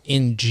think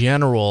in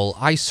general,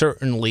 I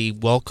certainly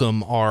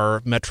welcome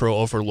our metro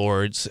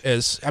overlords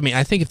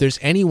I think if there's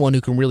anyone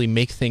who can really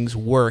make things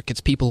work, it's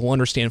people who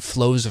understand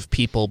flows of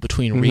people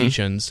between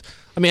regions.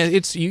 I mean,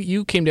 it's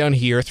you came down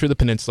here through the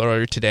peninsula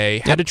earlier today,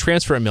 had to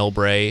transfer at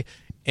Millbrae,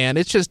 and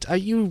it's just,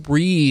 you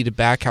read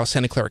back how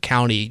Santa Clara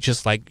County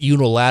just like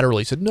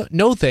unilaterally said,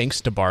 no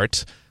thanks to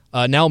BART.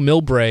 Now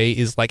Millbrae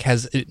is like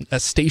has a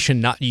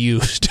station not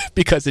used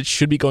because it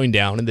should be going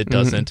down and it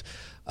doesn't.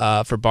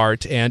 For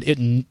BART, and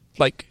it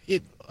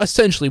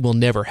essentially will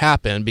never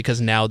happen because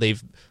now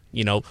they've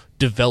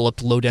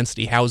developed low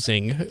density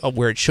housing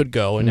where it should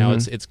go, and now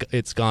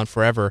it's gone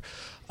forever.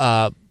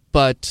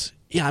 But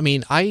yeah, I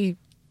mean I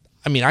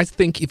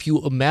think if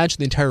you imagine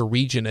the entire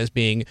region as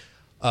being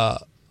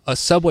a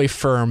subway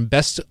firm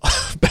best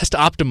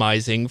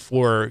optimizing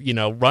for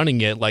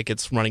running it like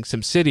it's running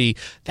SimCity,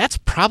 that's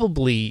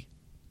probably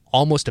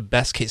almost a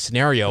best case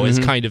scenario, as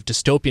kind of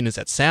dystopian as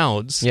that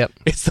sounds. Yep.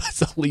 That's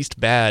the least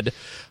bad.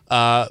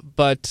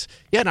 But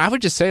yeah, and I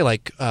would just say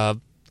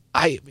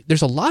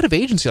there's a lot of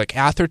agency, like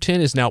Atherton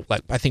is now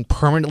I think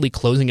permanently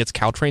closing its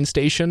Caltrain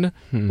station.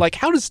 Like,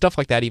 how does stuff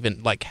like that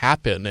even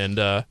happen? And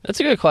that's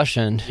a good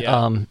question.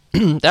 Yeah.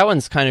 That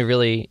one's kind of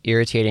really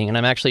irritating, and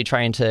I'm actually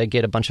trying to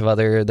get a bunch of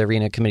the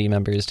RHNA committee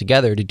members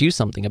together to do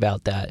something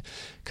about that.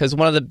 Because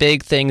one of the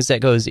big things that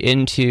goes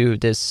into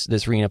this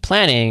RHNA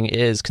planning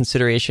is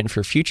consideration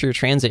for future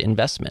transit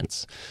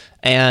investments.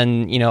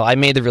 And, I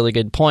made the really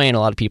good point, a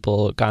lot of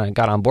people kind of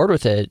got on board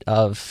with it,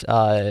 of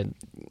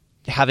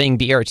having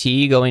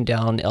BRT going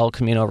down El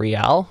Camino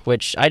Real,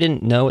 which I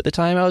didn't know at the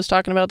time I was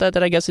talking about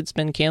that I guess it's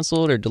been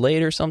canceled or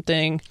delayed or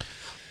something.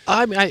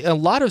 I mean, a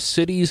lot of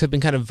cities have been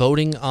kind of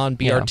voting on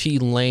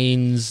BRT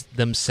lanes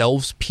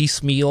themselves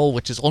piecemeal,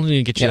 which is only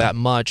going to get you that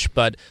much.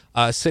 But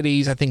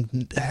cities, I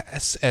think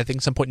at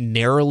some point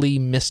narrowly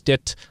missed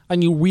it.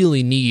 And you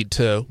really need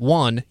to,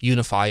 one,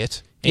 unify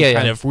it and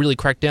kind of really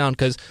crack down.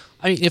 Because,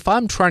 I mean, if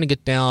I'm trying to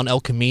get down El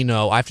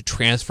Camino, I have to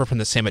transfer from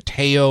the San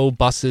Mateo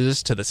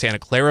buses to the Santa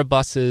Clara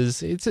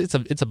buses. It's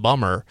a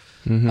bummer.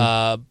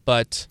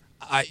 But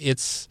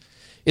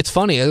it's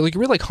funny,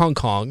 really like Hong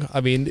Kong. I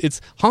mean,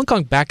 Hong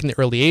Kong back in the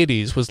early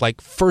 80s was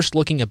first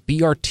looking at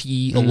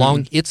BRT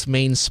along its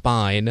main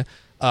spine,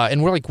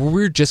 and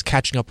we're just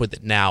catching up with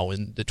it now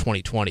in the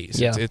 2020s.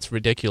 Yeah. It's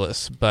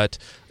ridiculous. But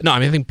no, I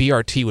mean, I think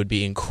BRT would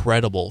be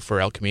incredible for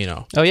El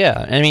Camino. Oh,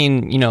 yeah. I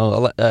mean,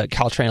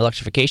 Caltrain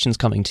electrification is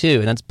coming too,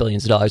 and that's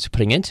billions of dollars we're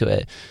putting into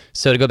it.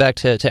 So to go back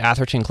to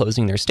Atherton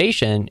closing their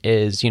station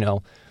is,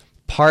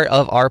 part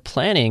of our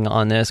planning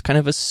on this kind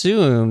of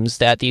assumes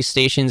that these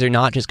stations are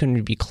not just going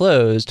to be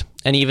closed.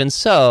 And even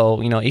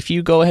so, if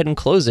you go ahead and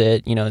close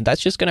it,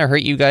 that's just going to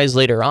hurt you guys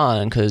later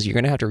on because you're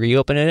going to have to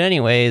reopen it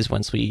anyways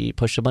once we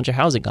push a bunch of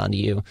housing onto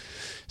you.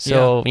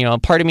 So,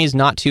 part of me is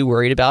not too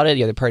worried about it.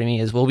 The other part of me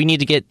is, well, we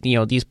need to get,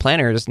 these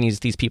planners and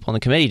these people in the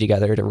committee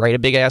together to write a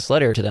big ass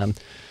letter to them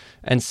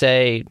and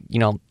say,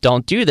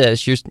 don't do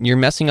this. You're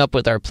messing up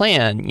with our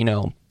plan,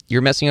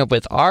 You're messing up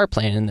with our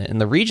plan in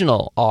the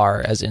regional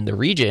R, as in the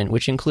region,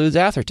 which includes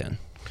Atherton.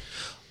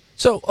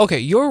 So, okay,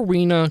 your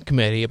RHNA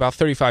committee, about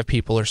 35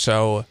 people or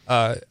so,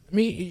 I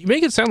mean, you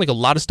make it sound like a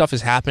lot of stuff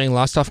is happening, a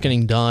lot of stuff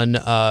getting done.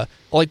 Are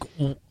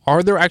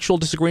there actual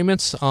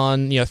disagreements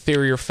on,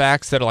 theory or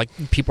facts that are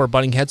people are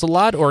butting heads a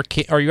lot? Or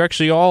are you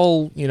actually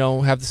all,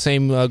 have the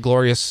same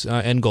glorious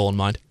end goal in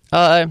mind?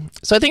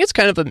 So I think it's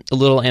kind of a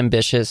little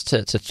ambitious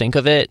to think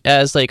of it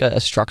as a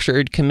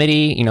structured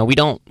committee. We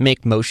don't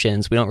make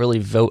motions. We don't really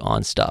vote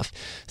on stuff.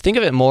 Think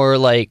of it more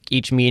like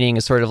each meeting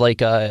is sort of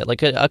like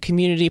a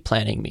community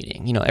planning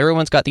meeting.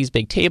 Everyone's got these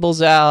big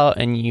tables out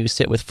and you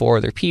sit with 4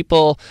 other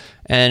people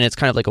and it's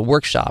kind of like a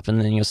workshop. And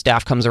then,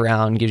 staff comes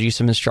around, gives you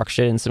some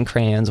instruction, some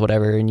crayons,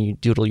 whatever, and you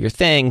doodle your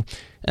thing.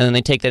 And then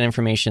they take that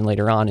information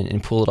later on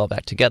and pull it all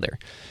back together.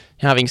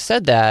 Having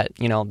said that,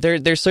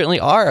 there certainly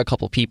are a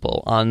couple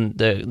people on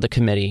the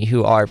committee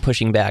who are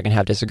pushing back and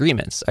have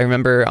disagreements. I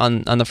remember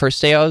on the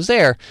first day I was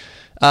there,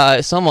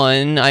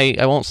 someone,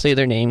 I won't say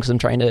their name because I'm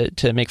trying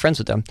to make friends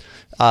with them.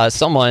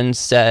 Someone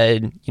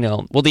said,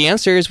 well, the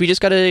answer is we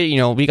just got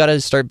to, we got to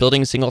start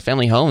building single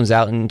family homes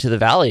out into the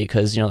valley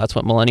because, that's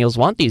what millennials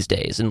want these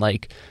days. And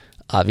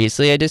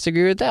obviously I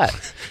disagree with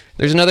that.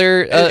 There's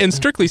another... and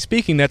strictly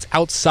speaking, that's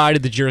outside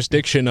of the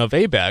jurisdiction of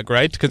ABAG,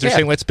 right? Because they're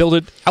saying, let's build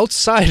it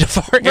outside of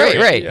our area.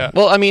 Right. Yeah.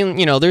 Well, I mean,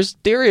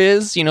 there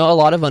is, a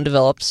lot of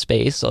undeveloped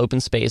space, open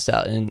space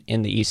out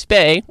in the East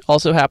Bay.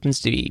 Also happens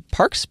to be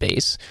park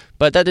space,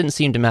 but that didn't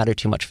seem to matter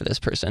too much for this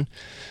person.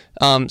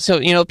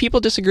 So, people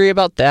disagree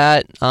about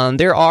that.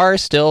 There are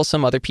still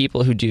some other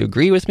people who do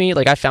agree with me.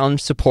 Like, I found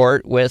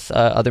support with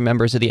other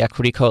members of the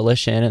Equity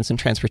Coalition and some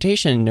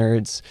transportation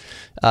nerds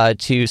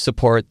to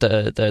support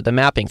the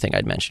mapping thing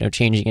I'd mentioned, of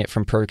changing it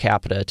from per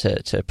capita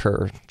to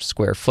per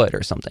square foot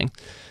or something.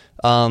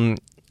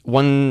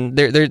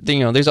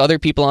 There's other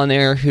people on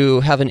there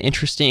who have an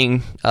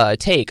interesting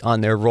take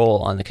on their role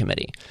on the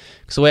committee.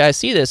 So the way I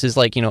see this is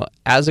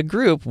as a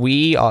group,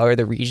 we are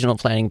the regional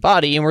planning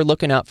body and we're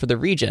looking out for the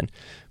region.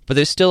 But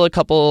there's still a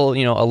couple,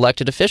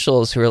 elected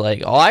officials who are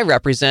like, oh, I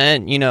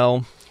represent,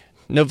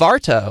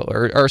 Novarto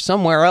or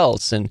somewhere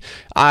else. And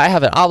I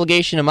have an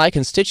obligation to my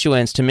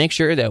constituents to make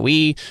sure that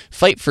we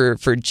fight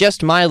for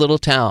just my little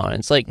town.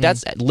 It's like,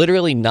 that's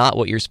literally not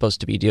what you're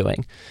supposed to be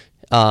doing.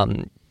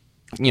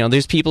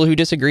 There's people who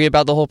disagree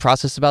about the whole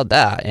process about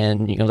that.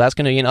 And, that's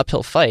going to be an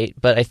uphill fight.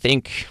 But I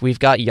think we've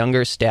got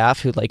younger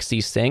staff who likes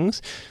these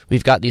things.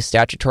 We've got these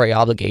statutory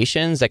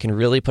obligations that can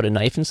really put a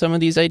knife in some of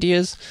these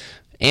ideas.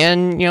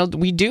 And,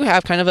 we do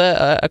have kind of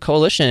a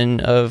coalition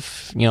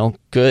of,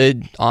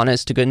 good,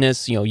 honest to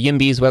goodness,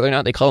 YIMBYs, whether or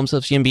not they call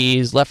themselves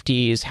YIMBYs,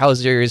 lefties,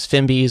 Housers,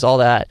 FIMBYs, all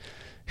that,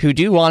 who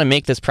do want to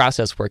make this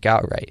process work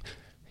out right.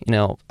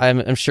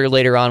 I'm sure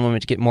later on when we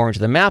get more into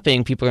the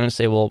mapping, people are going to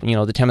say, well, the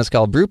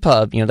Temescal Brew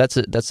Pub, that's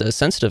a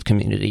sensitive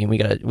community and we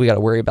got to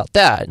worry about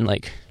that. And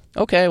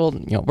okay, well,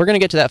 we're going to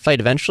get to that fight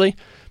eventually,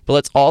 but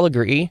let's all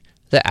agree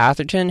that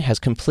Atherton has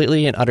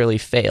completely and utterly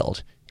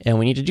failed and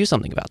we need to do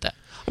something about that.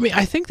 I mean,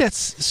 I think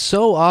that's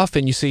so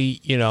often you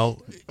see,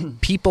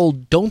 people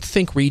don't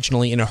think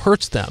regionally and it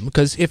hurts them.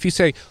 Because if you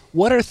say,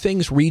 what are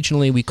things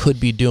regionally we could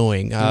be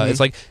doing? It's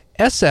like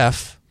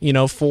SF,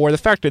 for the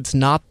fact that it's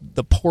not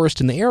the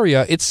poorest in the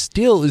area, it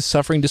still is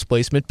suffering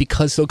displacement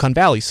because Silicon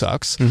Valley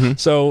sucks.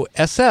 So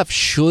SF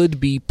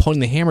should be putting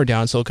the hammer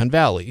down on Silicon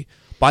Valley.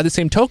 By the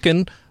same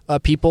token,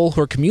 people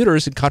who are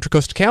commuters in Contra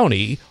Costa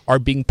County are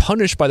being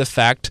punished by the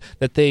fact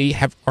that they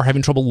are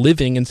having trouble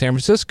living in San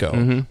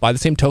Francisco. By the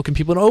same token,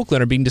 people in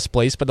Oakland are being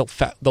displaced by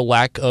the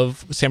lack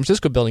of San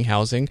Francisco building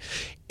housing.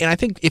 And I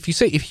think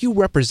if you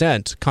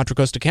represent Contra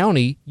Costa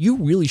County, you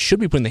really should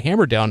be putting the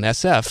hammer down on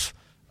SF.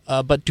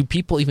 But do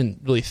people even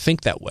really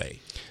think that way?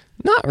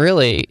 Not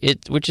really.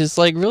 Which is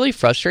really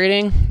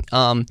frustrating.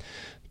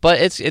 But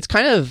it's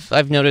kind of,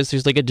 I've noticed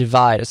there's a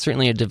divide,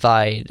 certainly a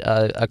divide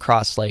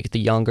across the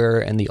younger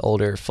and the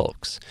older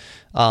folks.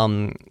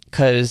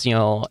 Because,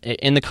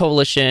 in the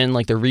coalition,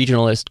 the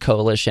regionalist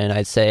coalition,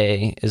 I'd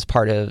say is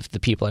part of the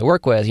people I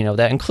work with,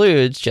 that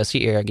includes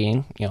Jesse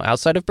Arreguin,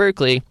 outside of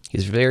Berkeley,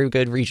 he's very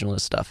good regionalist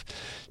stuff.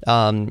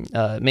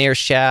 Mayor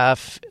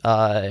Schaff,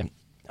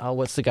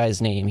 what's the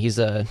guy's name? He's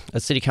a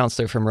city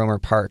councilor from Romer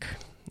Park.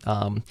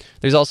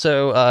 There's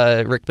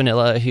also Rick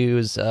Bonilla,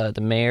 who's the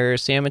mayor,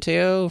 San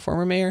Mateo,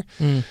 former mayor.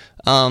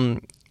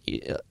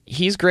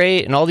 He's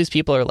great, and all these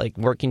people are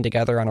working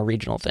together on a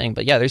regional thing.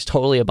 But yeah, there's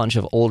totally a bunch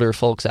of older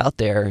folks out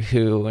there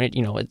who,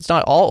 it's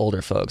not all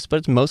older folks, but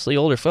it's mostly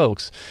older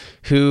folks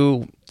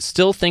who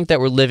still think that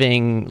we're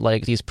living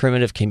these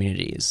primitive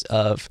communities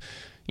of,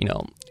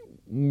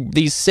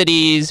 these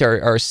cities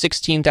are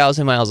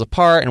 16,000 miles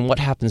apart, and what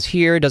happens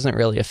here doesn't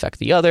really affect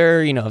the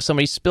other. If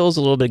somebody spills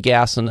a little bit of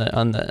gas on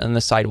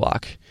the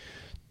sidewalk,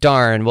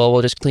 darn, well,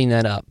 we'll just clean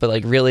that up.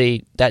 But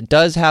really, that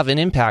does have an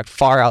impact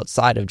far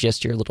outside of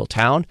just your little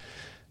town.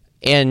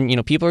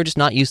 And, people are just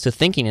not used to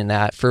thinking in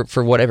that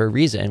for whatever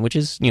reason, which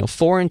is,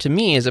 foreign to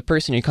me as a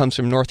person who comes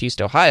from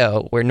Northeast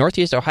Ohio, where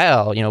Northeast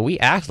Ohio, we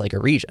act like a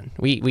region.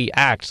 We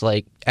act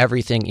like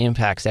everything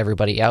impacts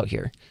everybody out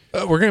here.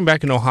 We're getting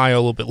back in Ohio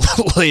a little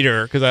bit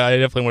later because I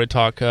definitely want to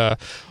talk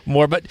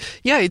more. But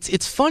yeah,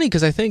 it's funny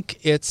because I think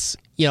it's,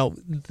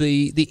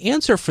 the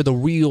answer for the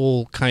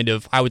real kind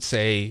of, I would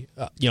say,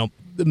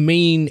 the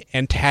main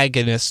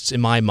antagonists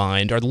in my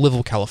mind are the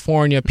Live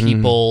California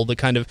people, the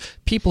kind of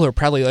people who are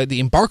probably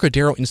the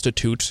Embarcadero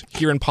Institute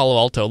here in Palo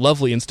Alto,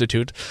 lovely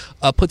institute,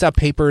 puts out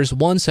papers,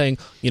 one saying,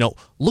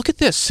 look at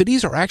this,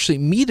 cities are actually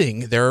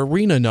meeting their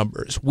arena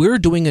numbers. We're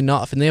doing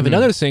enough. And they have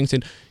another thing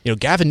saying,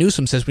 Gavin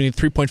Newsom says we need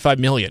 3.5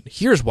 million.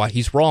 Here's why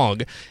he's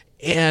wrong.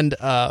 And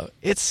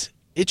it's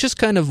just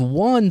kind of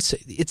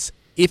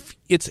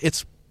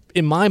it's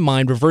in my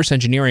mind, reverse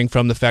engineering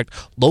from the fact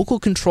local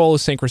control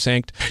is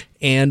sacrosanct,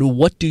 and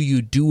what do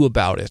you do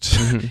about it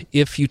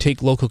if you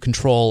take local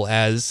control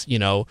as,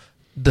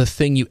 the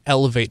thing you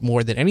elevate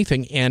more than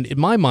anything? And in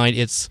my mind,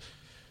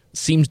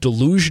 seems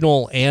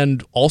delusional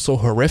and also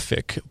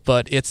horrific,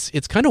 but it's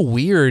kind of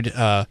weird.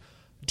 I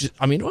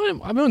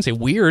wouldn't say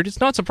weird. It's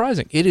not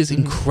surprising. It is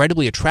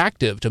incredibly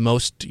attractive to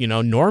most,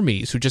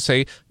 normies who just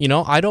say,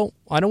 I don't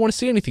want to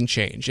see anything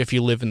change if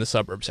you live in the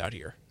suburbs out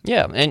here.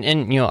 Yeah,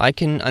 and I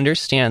can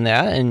understand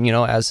that, and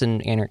as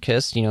an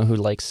anarchist, who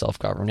likes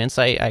self-governance,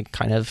 I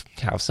kind of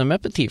have some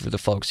empathy for the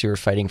folks who are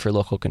fighting for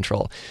local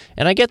control,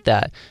 and I get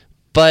that.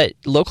 But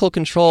local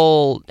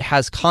control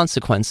has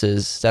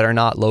consequences that are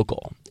not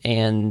local.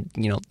 And,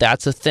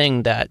 that's a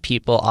thing that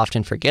people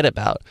often forget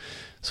about.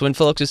 So when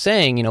folks are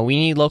saying, we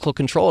need local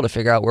control to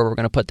figure out where we're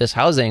going to put this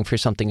housing for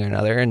something or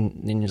another,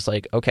 and it's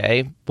like,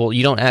 okay, well,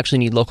 you don't actually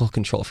need local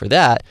control for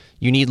that.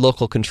 You need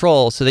local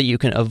control so that you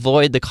can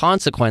avoid the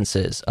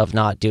consequences of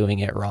not doing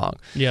it wrong.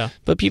 Yeah.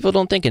 But people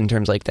don't think in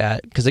terms like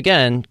that because,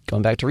 again,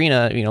 going back to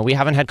RHNA, we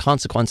haven't had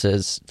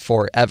consequences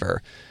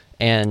forever.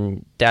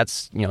 And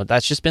that's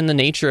just been the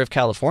nature of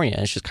California.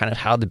 It's just kind of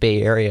how the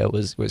Bay Area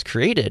was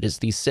created, is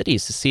these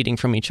cities seceding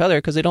from each other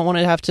because they don't want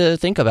to have to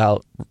think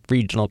about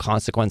regional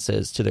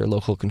consequences to their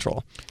local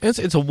control.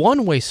 It's a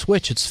one-way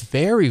switch. It's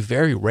very,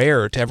 very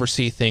rare to ever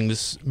see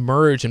things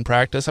merge in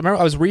practice. I remember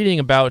I was reading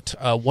about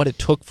what it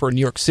took for New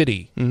York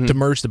City to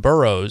merge the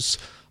boroughs,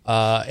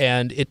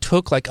 and it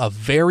took like a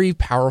very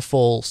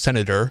powerful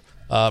senator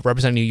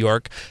representing New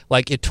York.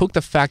 Like, it took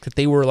the fact that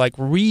they were like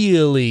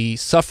really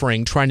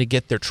suffering trying to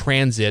get their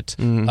transit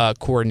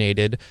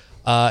coordinated,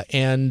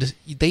 and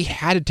they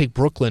had to take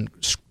Brooklyn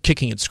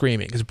kicking and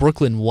screaming because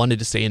Brooklyn wanted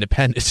to stay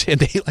independent, and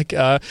they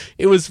I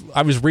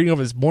was reading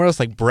over, it's more or less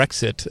like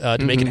Brexit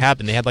to make it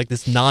happen. They had like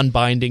this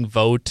non-binding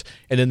vote,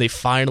 and then they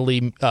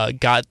finally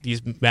got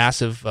these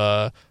massive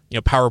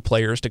power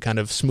players to kind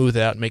of smooth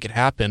it out and make it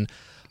happen.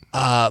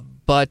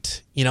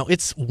 But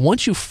it's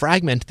once you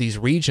fragment these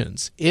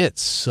regions, it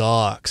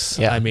sucks.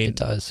 Yeah, I mean, it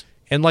does.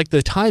 And like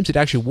the times it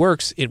actually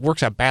works, it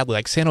works out badly.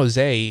 Like San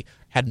Jose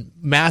had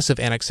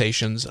massive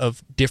annexations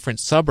of different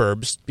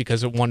suburbs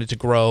because it wanted to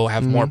grow,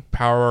 have more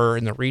power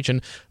in the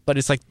region. But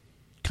it's like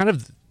kind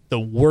of the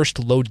worst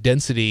low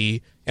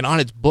density, and on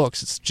its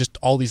books, it's just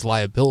all these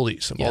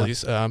liabilities and all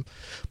these.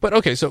 But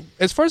okay, so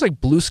as far as like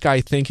blue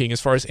sky thinking,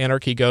 as far as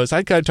anarchy goes,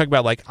 I'd kind of talk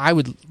about like I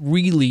would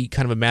really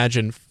kind of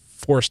imagine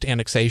forced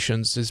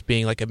annexations as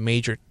being like a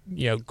major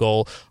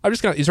goal. I'm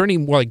just gonna. Is there any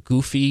more like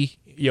goofy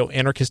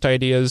anarchist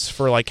ideas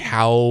for like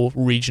how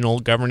regional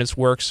governance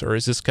works, or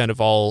is this kind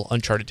of all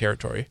uncharted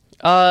territory?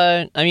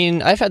 I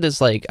mean, I've had this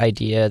like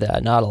idea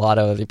that not a lot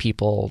of other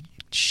people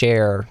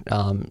share.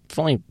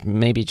 Only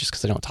maybe just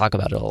because I don't talk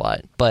about it a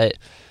lot, but.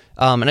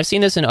 And I've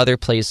seen this in other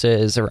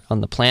places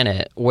around the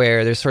planet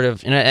where there's sort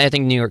of, and I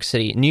think New York,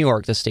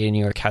 the state of New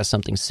York has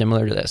something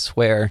similar to this,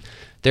 where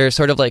there's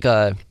sort of like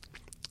a.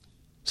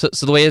 So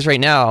the way it is right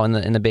now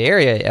in the Bay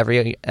Area,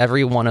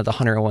 every one of the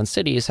 101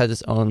 cities has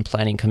its own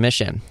planning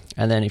commission,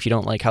 and then if you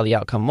don't like how the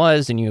outcome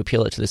was, then you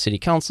appeal it to the city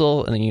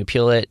council, and then you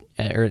appeal it,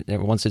 or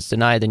once it's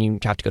denied, then you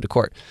have to go to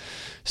court.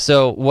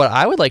 So what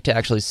I would like to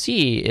actually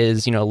see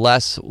is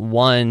less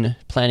one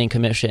planning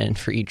commission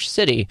for each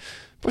city.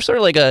 We're sort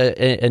of like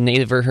a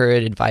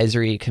neighborhood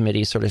advisory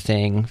committee sort of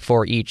thing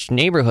for each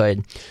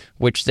neighborhood,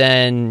 which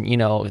then,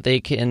 they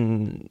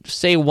can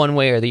say one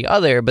way or the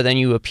other, but then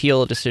you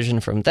appeal a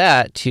decision from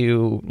that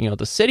to,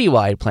 the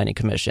citywide planning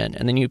commission,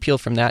 and then you appeal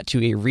from that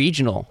to a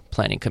regional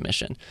planning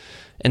commission,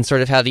 and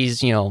sort of have these,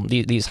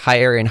 these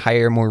higher and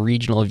higher, more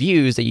regional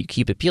views that you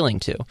keep appealing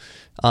to.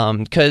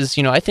 Because,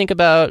 I think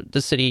about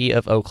the city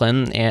of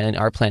Oakland, and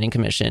our planning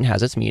commission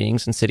has its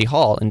meetings in City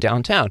Hall in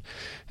downtown.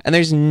 And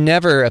there's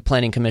never a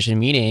planning commission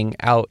meeting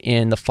out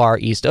in the far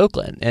east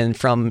Oakland. And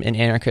from an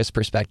anarchist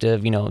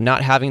perspective,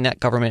 not having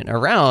that government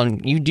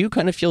around, you do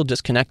kind of feel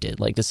disconnected,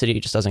 like the city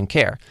just doesn't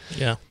care.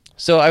 Yeah.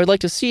 So I would like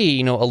to see,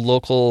 a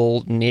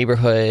local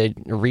neighborhood,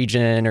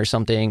 region or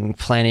something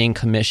planning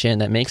commission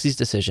that makes these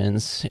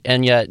decisions,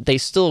 and yet they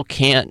still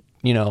can't,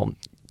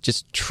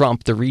 just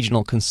trump the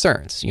regional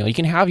concerns. You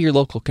can have your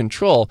local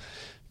control,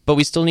 but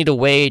we still need a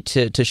way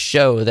to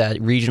show that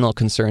regional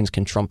concerns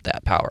can trump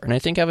that power. And I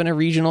think having a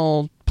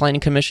regional planning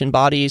commission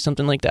body,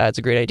 something like that, is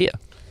a great idea.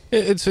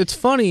 It's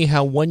funny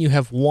how when you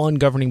have one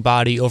governing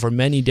body over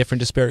many different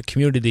disparate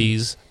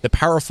communities, the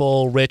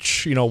powerful,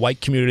 rich,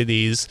 white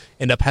communities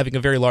end up having a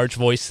very large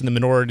voice, and the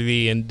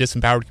minority and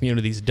disempowered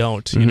communities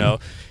don't,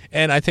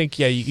 And I think,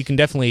 you can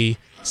definitely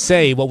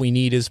say what we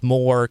need is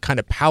more kind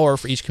of power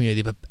for each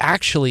community, but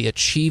actually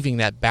achieving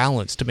that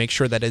balance to make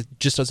sure that it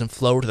just doesn't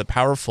flow to the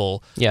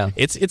powerful. Yeah.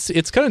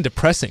 It's kind of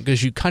depressing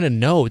because you kind of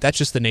know that's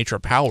just the nature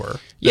of power.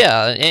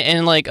 Yeah.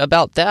 And like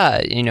about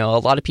that, a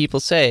lot of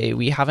people say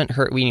we haven't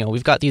heard,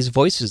 we've got these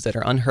voices that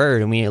are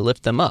unheard and we need to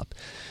lift them up.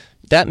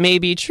 That may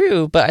be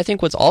true, but I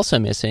think what's also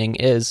missing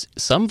is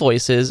some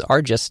voices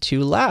are just too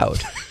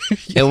loud,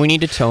 and we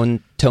need to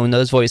tone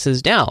those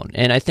voices down.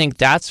 And I think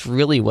that's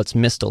really what's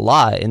missed a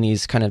lot in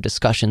these kind of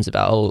discussions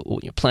about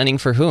planning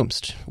for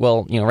whomst.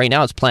 Well, right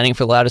now it's planning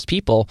for the loudest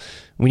people.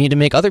 We need to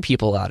make other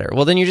people louder.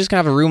 Well, then you're just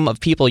gonna have a room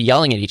of people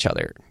yelling at each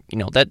other.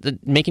 That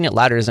making it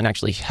louder doesn't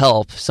actually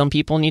help. Some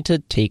people need to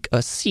take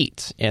a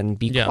seat and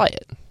be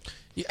quiet.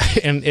 Yeah,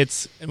 and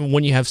it's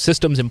when you have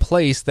systems in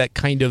place that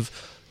kind of.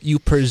 You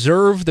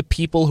preserve the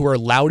people who are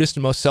loudest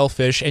and most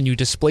selfish, and you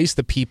displace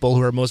the people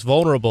who are most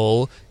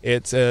vulnerable.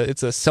 It's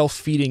a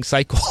self-feeding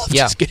cycle of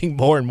just getting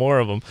more and more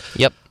of them.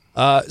 Yep.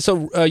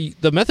 So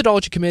the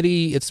Methodology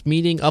Committee, it's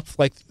meeting up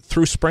like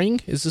through spring?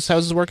 Is this how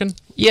this is working?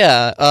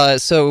 Yeah,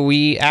 so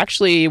we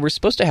actually were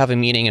supposed to have a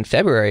meeting in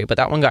February, but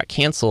that one got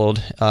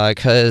canceled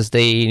because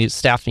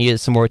staff needed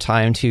some more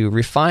time to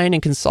refine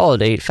and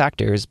consolidate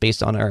factors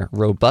based on our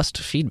robust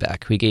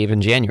feedback we gave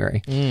in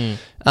January.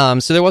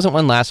 So there wasn't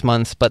one last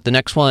month, but the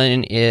next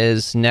one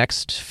is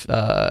next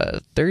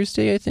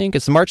Thursday, I think.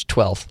 It's March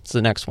 12th. It's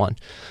the next one.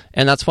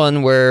 And that's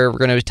one where we're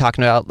going to be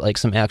talking about like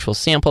some actual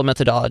sample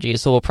methodology.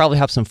 So we'll probably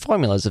have some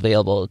formulas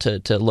available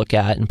to look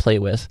at and play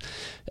with.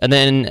 And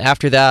then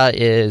after that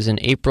is in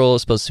April,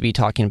 supposed to be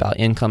talking about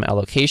income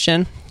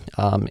allocation.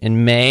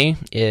 In May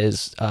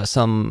is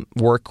some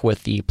work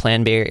with the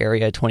Plan Bay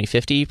Area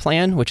 2050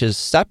 plan, which is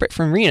separate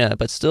from RHNA,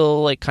 but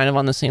still like kind of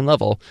on the same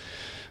level.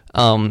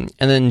 And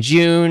then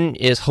June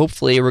is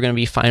hopefully we're going to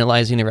be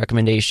finalizing the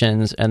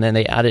recommendations, and then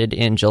they added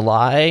in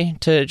July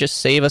to just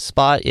save a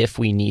spot if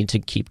we need to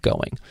keep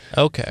going.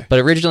 Okay. But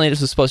originally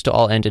this was supposed to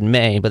all end in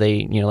May, but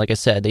they, like I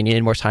said, they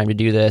needed more time to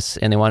do this,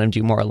 and they wanted to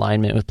do more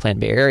alignment with Plan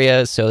Bay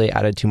Area, so they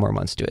added 2 more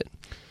months to it.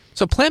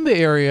 So Plan Bay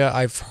Area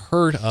I've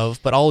heard of,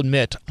 but I'll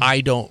admit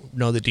I don't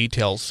know the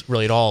details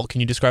really at all.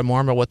 Can you describe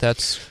more about what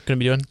that's going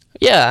to be doing?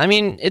 Yeah, I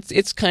mean,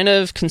 it's kind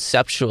of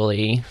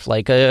conceptually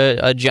like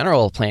a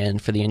general plan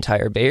for the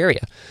entire Bay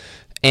Area.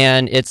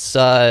 And it's,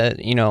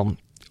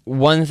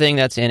 one thing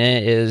that's in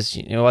it is,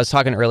 I was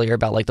talking earlier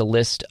about like the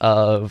list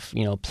of,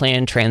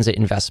 planned transit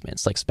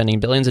investments, like spending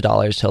billions of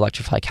dollars to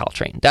electrify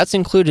Caltrain. That's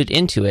included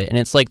into it, and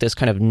it's like this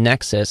kind of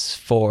nexus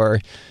for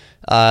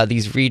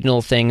these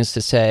regional things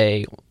to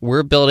say,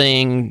 we're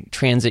building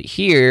transit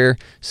here,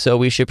 so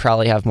we should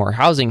probably have more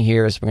housing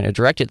here, so we're going to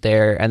direct it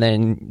there. And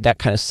then that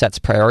kind of sets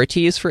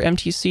priorities for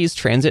MTC's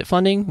transit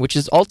funding, which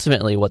is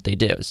ultimately what they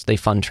do, is they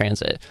fund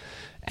transit.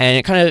 And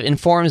it kind of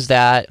informs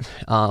that,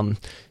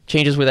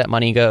 changes where that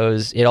money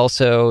goes. It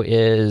also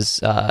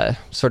is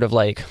sort of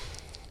like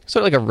a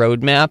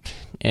roadmap.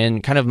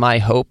 And kind of my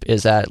hope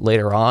is that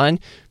later on,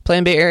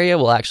 Plan Bay Area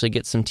will actually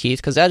get some teeth,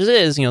 because as it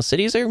is,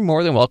 cities are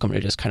more than welcome to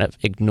just kind of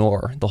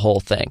ignore the whole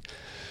thing.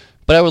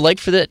 But I would like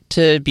for that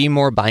to be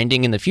more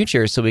binding in the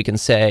future, so we can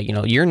say,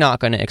 you're not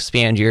going to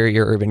expand your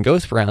urban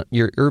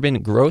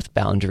growth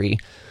boundary,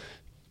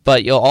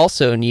 but you'll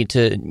also need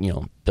to,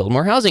 build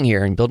more housing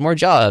here and build more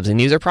jobs, and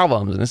these are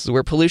problems, and this is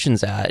where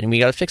pollution's at, and we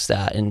got to fix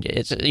that. And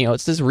it's,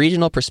 it's this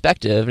regional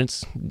perspective, and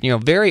it's,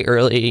 very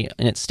early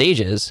in its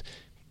stages,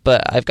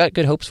 but I've got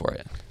good hopes for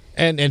it.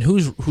 And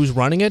who's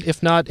running it,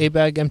 if not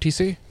ABAG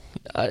MTC?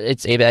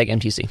 It's ABAG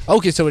MTC.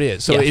 Okay, so it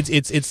is. So yeah.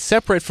 it's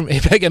separate from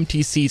ABAG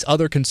MTC's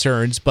other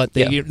concerns, but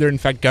they're in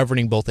fact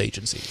governing both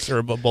agencies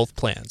or both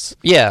plans.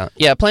 Yeah.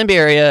 Plan Bay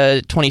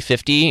Area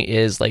 2050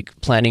 is like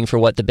planning for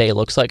what the Bay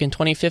looks like in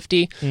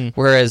 2050,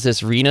 whereas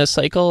this RHNA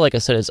cycle, like I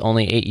said, is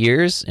only 8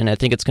 years, and I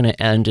think it's going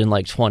to end in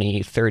like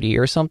 2030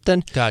 or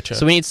something. Gotcha.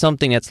 So we need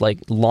something that's like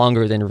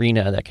longer than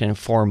RHNA that can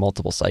inform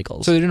multiple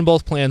cycles. So they're doing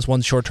both plans,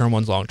 one's short term,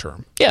 one's long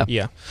term.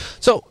 Yeah.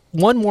 So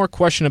one more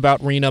question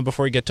about RHNA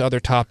before we get to other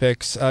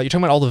topics. You're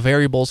talking about all the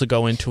variables that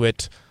go into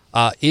it.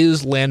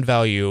 Is land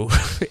value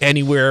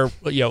anywhere,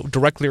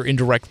 directly or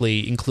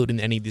indirectly included in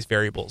any of these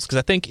variables? Because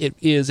I think it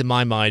is, in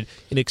my mind,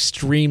 an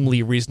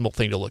extremely reasonable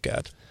thing to look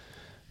at.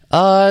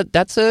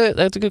 That's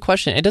a good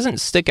question. It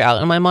doesn't stick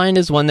out in my mind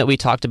as one that we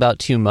talked about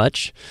too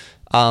much.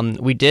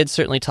 We did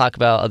certainly talk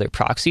about other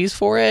proxies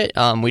for it.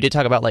 We did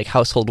talk about like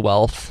household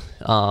wealth,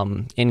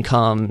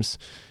 incomes,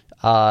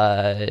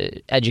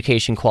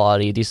 education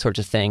quality, these sorts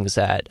of things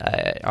that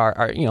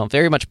are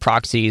very much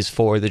proxies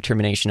for the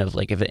determination of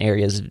like if an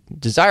area is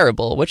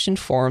desirable, which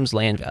informs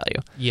land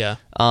value. Yeah.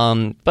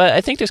 But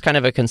I think there's kind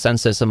of a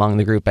consensus among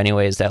the group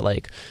anyways that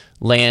like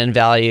land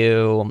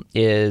value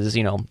is,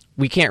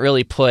 we can't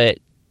really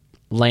put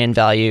land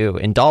value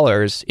in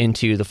dollars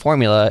into the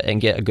formula and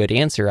get a good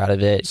answer out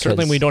of it.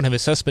 Certainly we don't have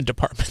assessment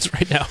departments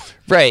right now.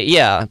 Right,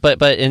 yeah. But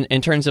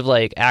in terms of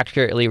like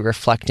accurately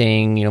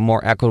reflecting,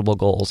 more equitable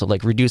goals of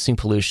like reducing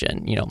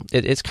pollution,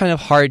 it's kind of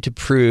hard to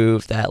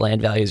prove that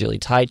land value is really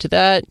tied to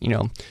that.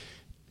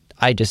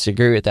 I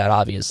disagree with that,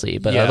 obviously,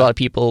 but a lot of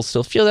people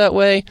still feel that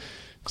way.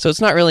 So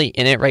it's not really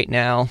in it right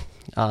now.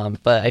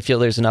 But I feel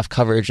there's enough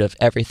coverage of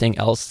everything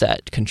else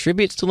that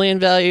contributes to land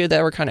value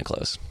that we're kind of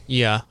close.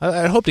 Yeah,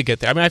 I hope to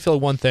get there. I mean, I feel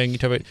one thing, you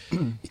talk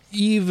about,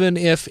 even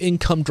if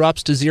income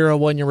drops to zero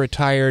when you're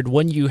retired,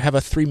 when you have a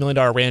 $3 million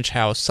ranch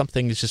house,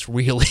 something is just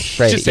really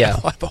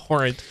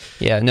abhorrent.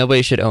 Yeah,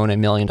 nobody should own $1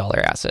 million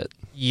asset.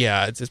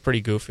 Yeah, it's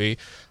pretty goofy.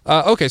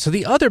 Okay, so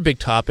the other big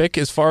topic,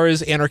 as far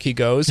as anarchy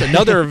goes,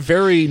 another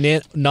very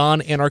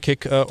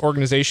non-anarchic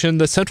organization,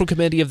 the Central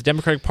Committee of the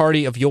Democratic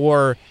Party of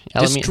your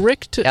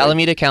district?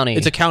 Alameda County.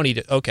 It's a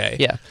county, okay.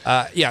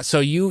 Yeah. So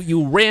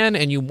you ran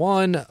and you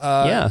won.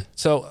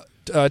 So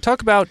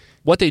talk about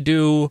what they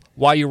do,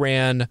 why you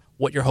ran,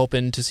 what you're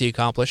hoping to see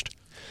accomplished.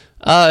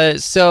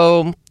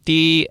 So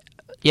I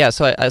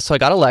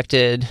got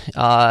elected,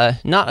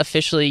 not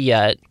officially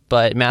yet,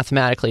 but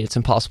mathematically it's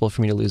impossible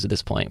for me to lose at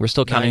this point. We're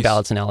still counting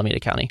ballots in Alameda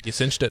County. You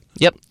cinched it.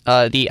 Yep.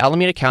 The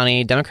Alameda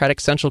County Democratic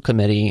Central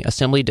Committee,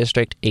 Assembly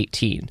District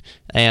 18.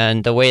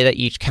 And the way that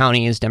each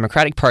county's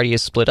Democratic Party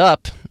is split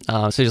up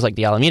So there's like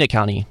the Alameda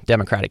County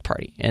Democratic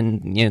Party.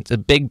 And it's a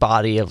big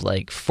body of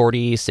like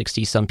 40,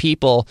 60 some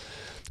people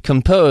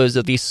composed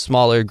of these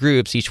smaller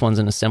groups. Each one's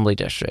an assembly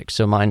district.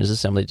 So mine is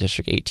Assembly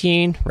District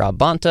 18, Rob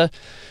Bonta.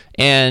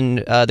 And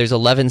there's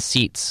 11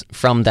 seats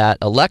from that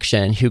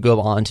election who go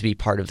on to be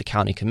part of the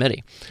county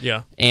committee.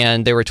 Yeah.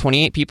 And there were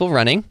 28 people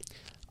running.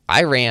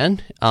 I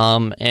ran,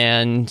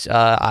 and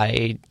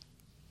I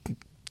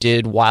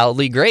did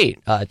wildly great.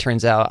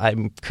 Turns out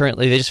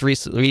they just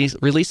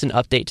released an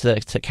update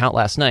to count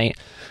last night,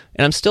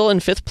 and I'm still in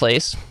 5th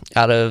place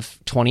out of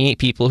 28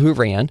 people who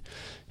ran,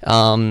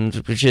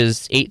 which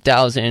is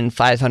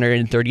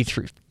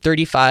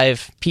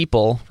 8,535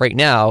 people right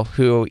now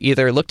who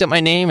either looked at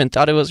my name and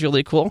thought it was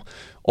really cool,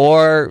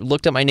 or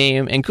looked at my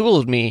name and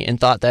Googled me and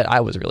thought that I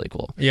was really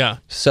cool. Yeah.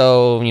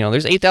 So,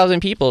 there's 8,000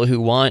 people who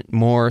want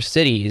more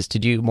cities to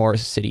do more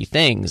city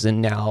things,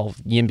 and now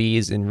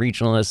YIMBYs and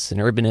regionalists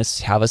and urbanists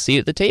have a seat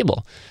at the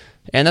table.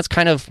 And that's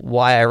kind of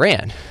why I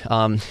ran.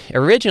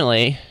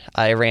 Originally,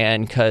 I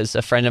ran because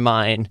a friend of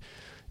mine,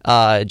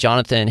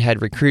 Jonathan,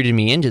 had recruited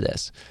me into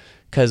this.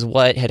 Because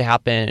what had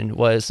happened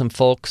was some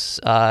folks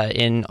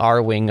in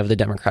our wing of the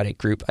Democratic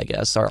group, I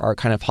guess, our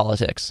kind of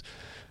politics,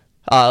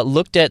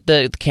 looked at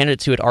the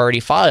candidates who had already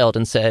filed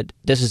and said,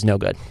 this is no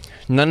good.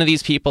 None of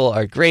these people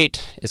are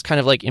great. It's kind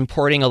of like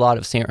importing a lot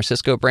of San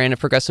Francisco brand of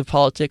progressive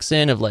politics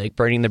of like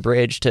burning the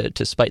bridge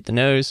to spite the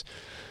nose.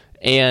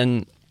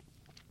 And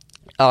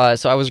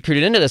so I was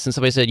recruited into this, and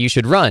somebody said, you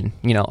should run.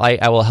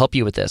 I will help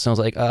you with this. And I was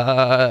like,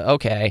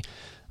 okay.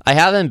 I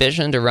have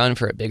ambition to run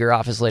for a bigger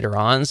office later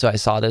on, so I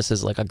saw this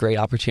as like a great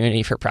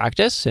opportunity for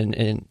practice,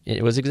 and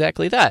it was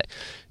exactly that.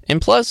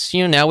 And plus,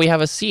 now we have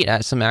a seat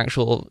at some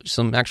actual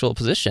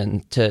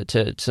position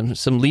to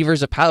some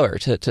levers of power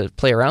to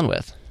play around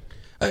with.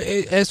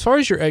 As far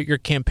as your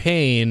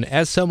campaign,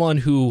 as someone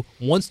who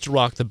wants to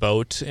rock the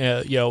boat,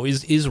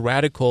 is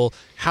radical,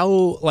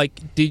 how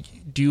do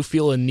you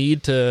feel a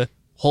need to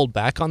hold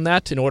back on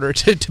that in order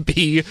to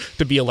be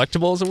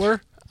electable, as it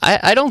were?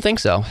 I don't think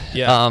so.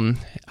 Yeah.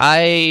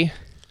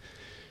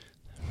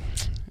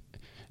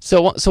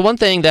 So one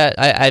thing that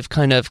I've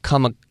kind of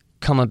come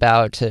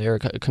about or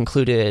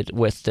concluded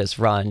with this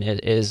run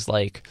is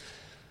like,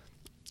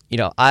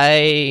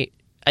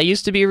 I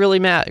used to be a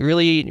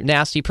really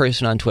nasty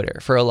person on Twitter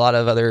for a lot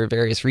of other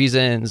various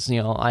reasons.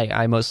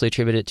 I mostly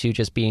attribute it to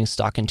just being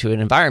stuck into an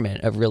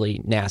environment of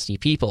really nasty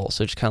people.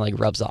 So it just kind of like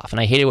rubs off. And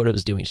I hated what it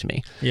was doing to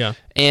me. Yeah.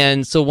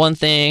 And so one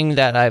thing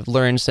that I've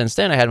learned since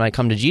then, I had my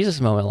come to Jesus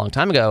moment a long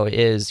time ago,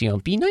 is,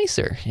 be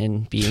nicer.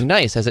 And being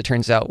nice, as it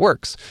turns out,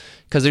 works.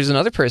 Because there's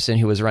another person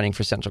who was running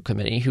for Central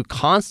Committee who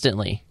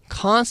constantly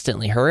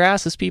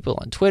harasses people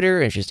on Twitter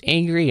and is just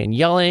angry and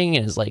yelling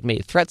and has like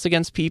made threats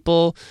against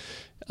people.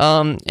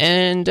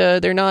 And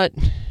they're not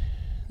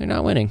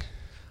winning.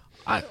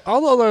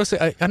 Although I would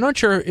say, I'm not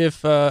sure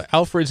if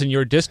Alfred's in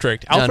your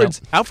district.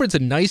 Alfred's the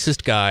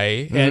nicest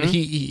guy, and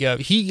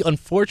he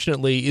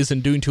unfortunately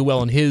isn't doing too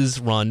well in his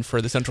run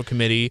for the Central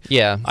Committee.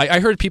 Yeah,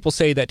 I heard people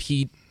say that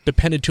he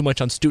depended too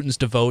much on students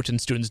to vote and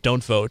students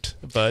don't vote.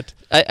 But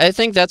I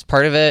think that's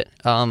part of it.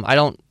 I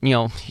don't,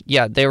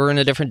 they were in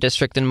a different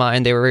district than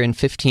mine. They were in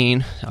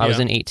 15. I was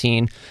in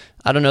 18.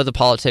 I don't know the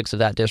politics of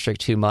that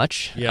district too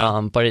much.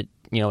 Yeah. But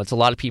it's a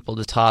lot of people at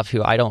the top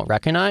who I don't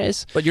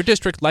recognize. But your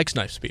district likes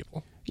nice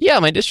people. Yeah,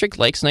 my district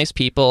likes nice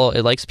people.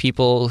 It likes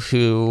people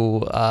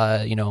who,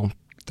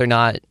 they're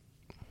not...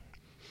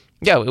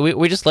 Yeah,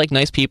 we just like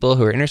nice people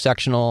who are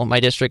intersectional. My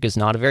district is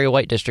not a very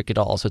white district at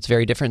all, so it's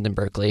very different than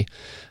Berkeley.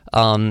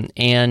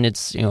 And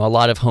it's, a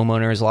lot of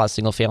homeowners, a lot of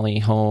single-family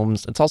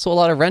homes. It's also a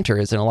lot of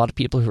renters and a lot of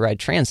people who ride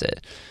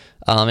transit.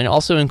 And it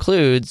also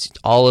includes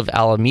all of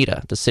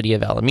Alameda, the city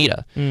of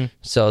Alameda.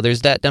 So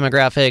there's that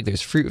demographic.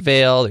 There's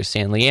Fruitvale. There's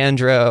San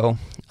Leandro.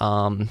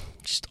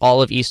 Just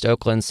all of East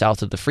Oakland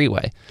south of the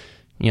freeway.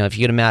 If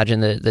you could imagine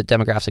the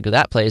demographic of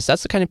that place,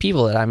 that's the kind of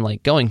people that I'm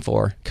like going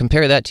for.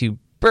 Compare that to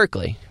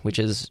Berkeley, which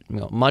is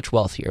much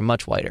wealthier,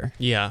 much whiter.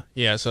 Yeah.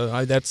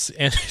 So that's,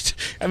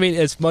 I mean,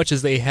 as much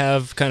as they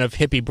have kind of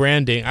hippie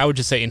branding, I would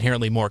just say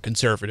inherently more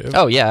conservative.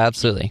 Oh yeah,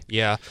 absolutely.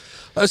 Yeah.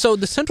 So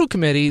the Central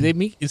Committee, they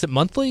meet, is it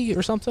monthly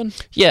or something?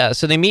 Yeah.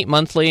 So they meet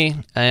monthly,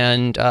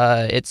 and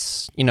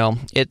it's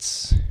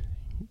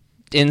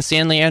in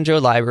San Leandro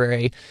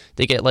Library.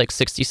 They get like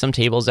 60 some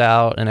tables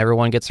out, and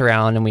everyone gets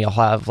around, and we all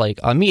have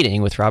like a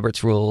meeting with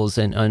Robert's Rules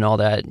and all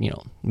that,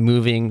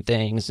 moving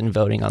things and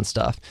voting on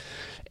stuff.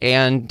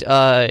 And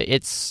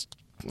it's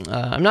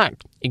I'm not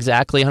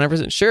exactly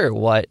 100% sure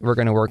what we're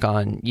going to work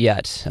on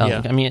yet.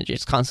 I mean,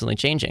 it's constantly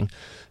changing.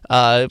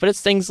 But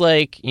it's things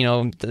like,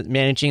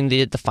 managing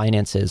the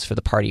finances for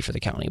the party for the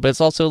county. But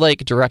it's also like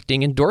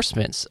directing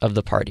endorsements of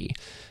the party.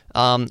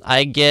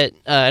 I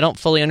don't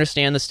fully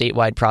understand the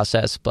statewide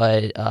process,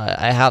 but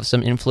I have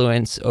some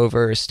influence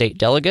over state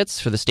delegates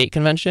for the state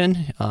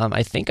convention.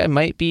 I think I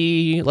might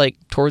be like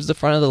towards the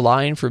front of the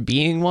line for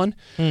being one,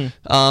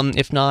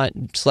 if not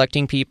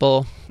selecting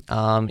people.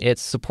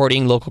 It's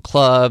supporting local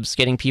clubs,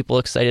 getting people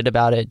excited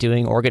about it,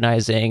 doing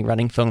organizing,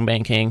 running phone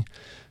banking.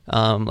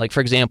 Like,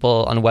 for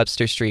example, on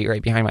Webster Street,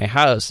 right behind my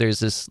house, there's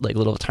this like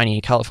little tiny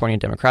California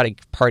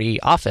Democratic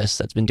Party office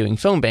that's been doing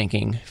phone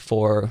banking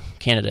for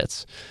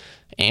candidates,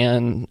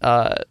 and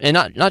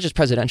not just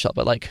presidential,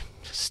 but like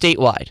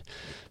statewide.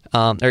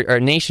 Or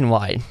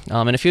nationwide.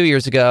 And a few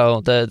years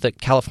ago, the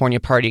California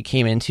Party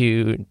came in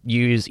to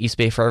use East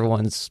Bay for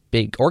Everyone's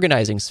big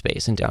organizing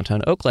space in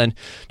downtown Oakland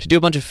to do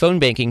a bunch of phone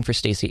banking for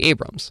Stacey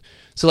Abrams.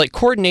 So like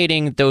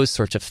coordinating those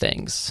sorts of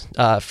things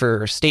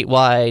for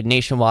statewide,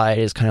 nationwide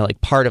is kind of like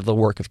part of the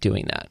work of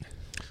doing that.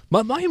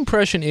 My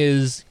impression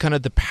is kind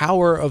of the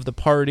power of the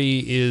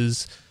party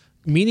is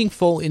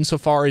meaningful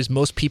insofar as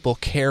most people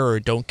care or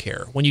don't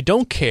care. When you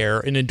don't care,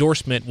 an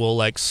endorsement will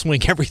like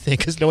swing everything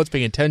because no one's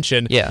paying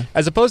attention. Yeah.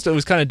 As opposed to, it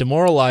was kind of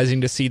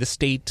demoralizing to see the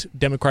state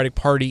Democratic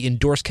Party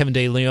endorse Kevin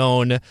De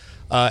Leon,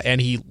 and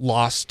he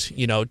lost, to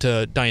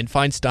Dianne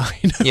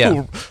Feinstein,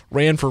 who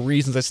ran for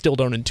reasons I still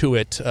don't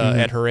intuit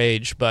at her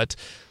age. But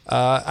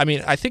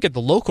I think at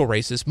the local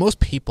races, most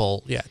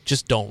people,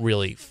 just don't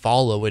really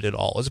follow it at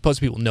all, as opposed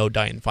to people know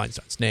Dianne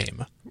Feinstein's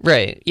name.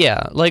 Right.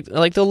 Yeah. Like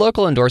the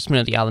local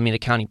endorsement of the Alameda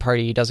County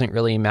Party doesn't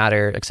really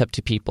matter except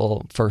to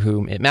people for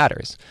whom it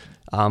matters.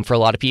 For a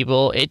lot of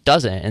people, it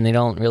doesn't, and they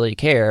don't really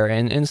care.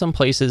 And in some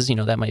places,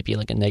 that might be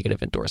like a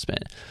negative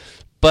endorsement.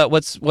 But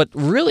what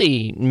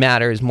really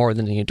matters more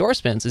than the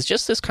endorsements is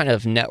just this kind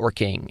of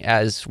networking,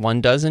 as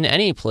one does in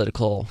any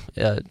political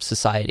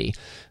society.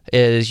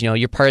 Is,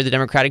 you're part of the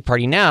Democratic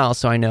Party now,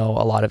 so I know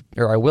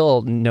I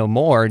will know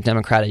more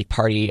Democratic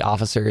Party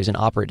officers and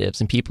operatives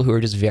and people who are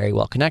just very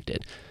well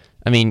connected.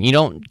 I mean, you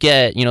don't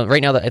get,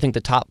 right now, I think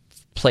the top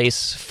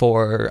place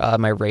for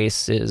my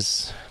race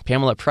is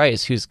Pamela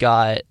Price, who's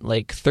got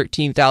like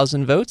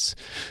 13,000 votes.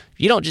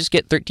 You don't just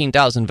get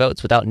 13,000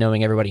 votes without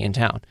knowing everybody in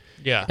town.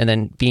 Yeah. And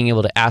then being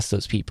able to ask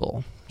those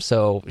people.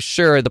 So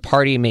sure, the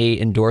party may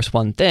endorse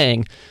one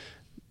thing,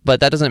 but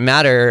that doesn't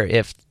matter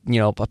if,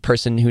 a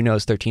person who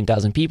knows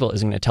 13,000 people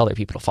isn't going to tell their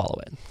people to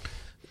follow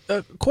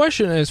it.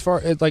 Question as far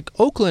as like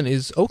Oakland,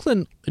 is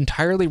Oakland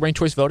entirely ranked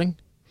choice voting?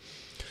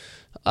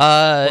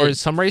 Or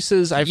some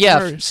races I've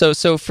heard.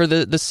 So for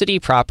the city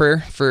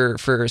proper,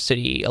 for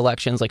city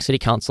elections like city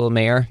council,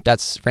 mayor,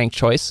 that's ranked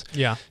choice.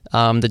 Yeah.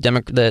 The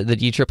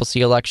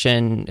DCCC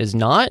election is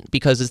not,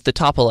 because it's the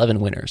top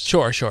 11 winners.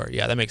 Sure.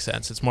 Yeah, that makes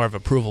sense. It's more of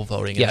approval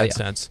voting in that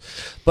sense.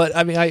 But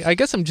I mean, I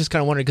guess I'm just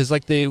kind of wondering, because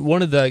like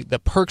one of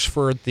the perks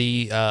for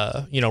the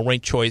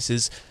ranked choice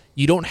is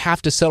you don't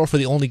have to settle for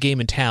the only game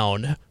in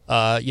town.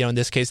 In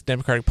this case, the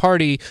Democratic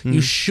Party, you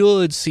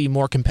should see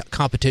more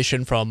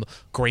competition from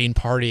Green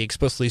Party,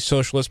 explicitly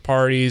socialist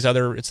parties,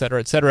 other, et cetera,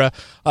 et cetera.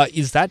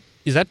 Is that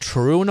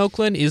true in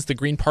Oakland? Is the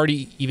Green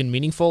Party even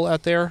meaningful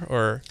out there,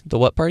 or the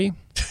what party?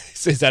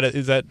 is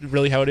that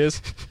really how it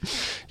is?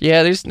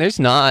 Yeah, there's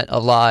not a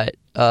lot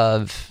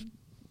of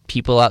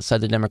people outside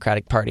the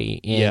Democratic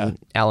Party in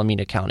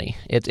Alameda County.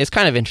 It's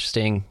kind of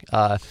interesting.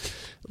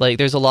 Like,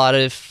 there's a lot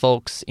of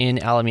folks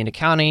in Alameda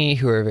County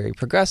who are very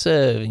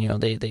progressive.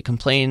 They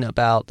complain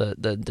about the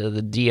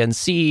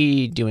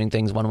DNC doing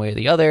things one way or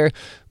the other.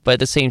 But at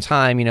the same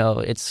time,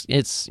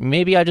 it's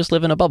maybe I just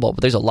live in a bubble.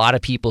 But there's a lot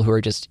of people who are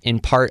just in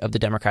part of the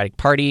Democratic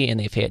Party, and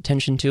they pay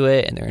attention to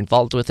it, and they're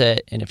involved with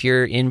it. And if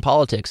you're in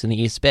politics in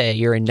the East Bay,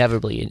 you're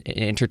inevitably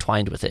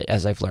intertwined with it,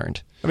 as I've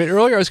learned. I mean,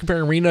 earlier I was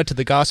comparing RHNA to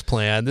the Goss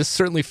Plan. This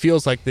certainly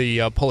feels like the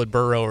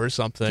Politburo or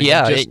something.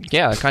 Yeah,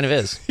 it kind of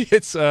is.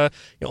 It's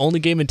only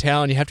game in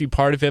town. You have to be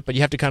part of it, but you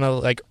have to kind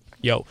of like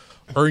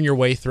earn your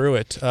way through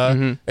it.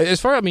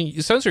 As far,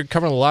 it sounds like you're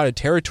covering a lot of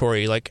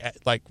territory. Like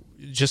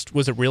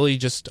was it really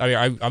just? I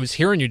mean, I was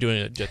hearing you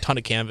doing a ton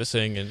of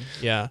canvassing, and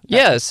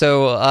yeah.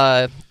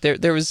 So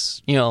there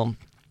was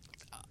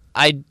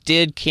I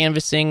did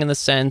canvassing in the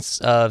sense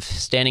of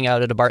standing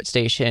out at a BART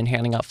station,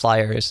 handing out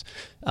flyers.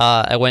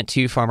 I went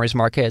to farmers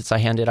markets. I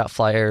handed out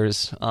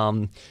flyers.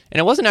 And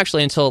it wasn't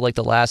actually until like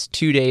the last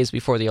 2 days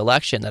before the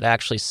election that I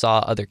actually saw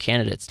other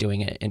candidates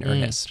doing it in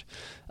earnest.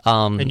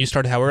 And you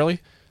started how early?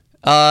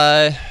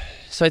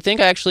 So I think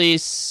I actually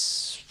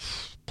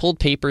pulled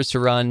papers to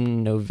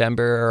run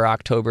November or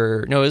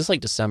October. No, it was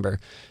like December.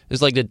 It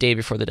was like the day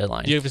before the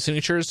deadline. Do you have the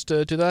signatures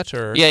to do that?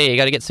 Or Yeah, you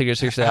got to get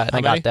signatures for that.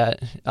 And I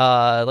got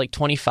that. Like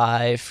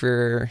 25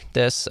 for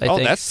this, I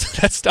think.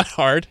 That's not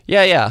hard.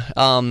 Yeah.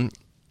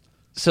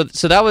 So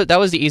that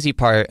was the easy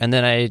part, and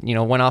then I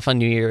went off on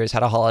New Year's,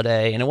 had a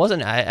holiday, and it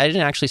wasn't. I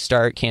didn't actually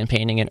start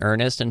campaigning in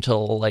earnest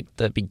until like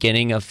the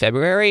beginning of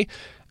February,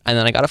 and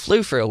then I got a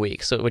flu for a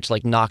week, which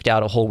like knocked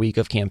out a whole week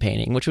of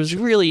campaigning, which was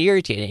really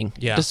irritating.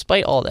 Yeah.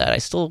 Despite all that, I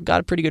still got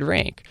a pretty good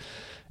rank.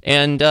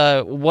 And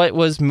what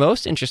was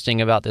most interesting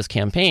about this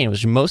campaign,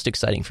 was most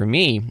exciting for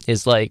me,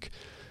 is like,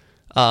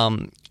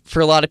 for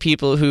a lot of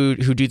people who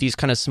do these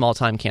kind of small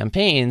time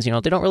campaigns, they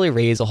don't really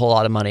raise a whole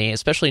lot of money,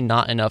 especially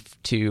not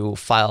enough to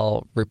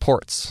file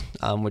reports,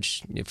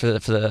 which for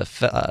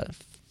the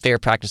Fair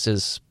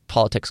Practices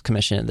Politics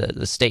Commission at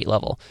the state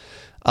level.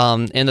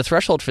 And the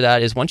threshold for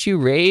that is once you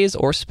raise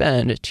or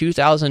spend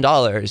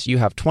 $2,000, you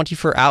have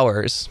 24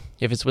 hours,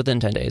 if it's within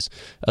 10 days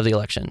of the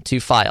election, to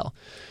file.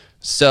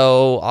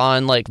 So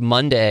on like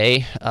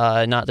Monday,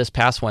 not this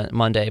past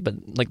Monday, but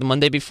like the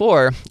Monday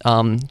before,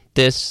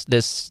 this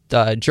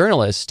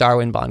journalist,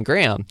 Darwin Bon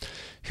Graham,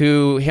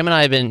 who him and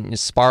I have been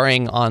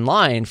sparring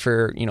online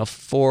for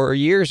 4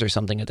 years or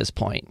something at this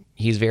point.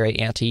 He's very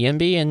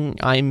anti-YIMBY and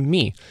I'm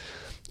me.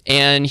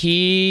 And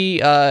we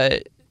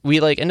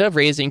like ended up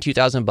raising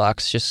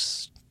 $2,000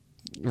 just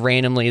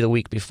randomly the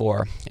week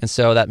before, and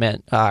so that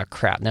meant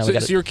crap. Now so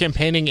you're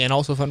campaigning and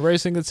also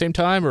fundraising at the same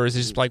time, or is it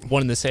just like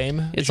one and the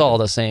same? It's all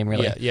the same,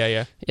 really.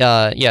 Yeah.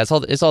 It's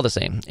all the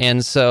same.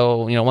 And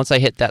so once I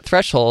hit that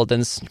threshold,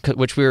 then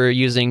which we were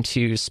using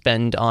to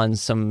spend on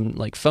some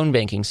like phone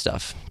banking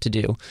stuff to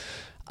do.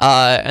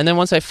 And then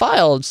once I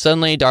filed,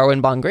 suddenly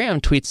Darwin Bon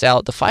Graham tweets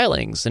out the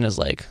filings and is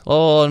like,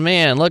 "Oh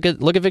man, look at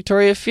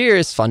Victoria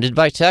Fierce, funded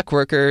by tech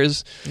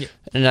workers." Yeah.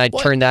 And I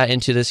turned that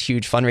into this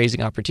huge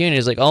fundraising opportunity.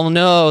 It's like, "Oh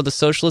no, the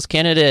socialist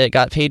candidate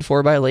got paid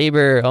for by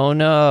labor. Oh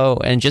no!"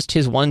 And just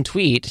his one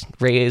tweet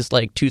raised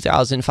like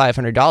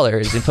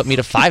 $2,500 and put me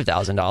to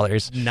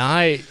 $5,000.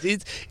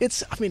 Nice.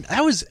 It's. I mean,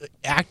 that was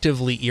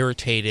actively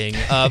irritating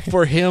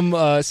for him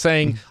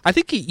saying. I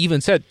think he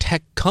even said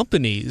tech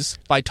companies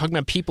by talking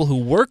about people who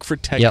work for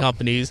tech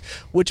companies.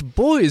 Which,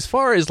 boy, as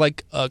far as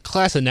like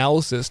class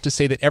analysis, to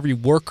say that every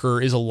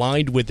worker is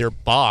aligned with their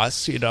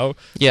boss,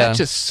 that's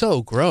just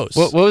so gross.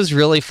 What was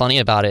really funny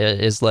about it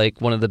is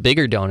like one of the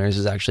bigger donors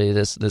is actually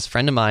this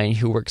friend of mine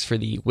who works for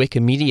the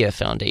Wikimedia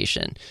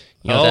Foundation.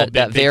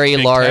 That very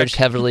large,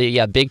 tech.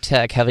 Big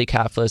tech, heavy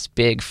capitalist,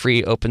 big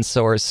free open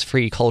source,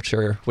 free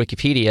culture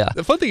Wikipedia.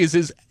 The fun thing is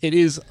it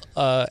is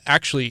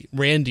actually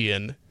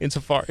Randian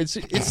insofar it's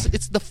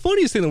the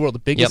funniest thing in the world. The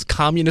biggest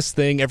communist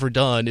thing ever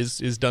done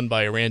is done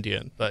by a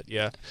Randian. But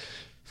yeah,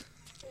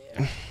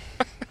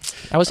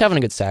 I was having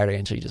a good Saturday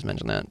until you just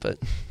mentioned that. But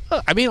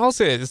I mean, I'll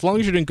say it, as long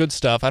as you're doing good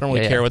stuff, I don't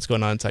really care what's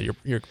going on inside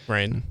your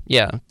brain.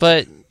 Yeah,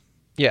 but.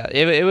 Yeah,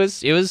 it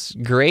was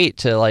great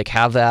to like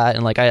have that,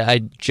 and like I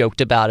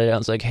joked about it. I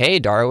was like, "Hey,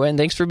 Darwin,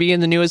 thanks for being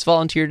the newest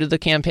volunteer to the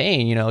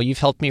campaign. You've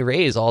helped me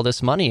raise all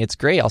this money. It's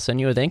great. I'll send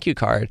you a thank you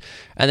card."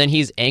 And then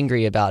he's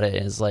angry about it.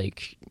 Is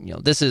like,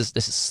 this is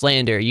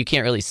slander. You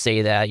can't really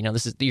say that.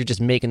 You're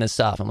just making this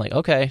up. I'm like,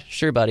 okay,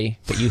 sure, buddy,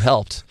 but you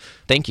helped.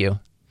 Thank you.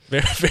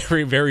 Very,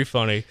 very, very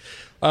funny.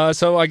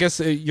 So I guess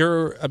since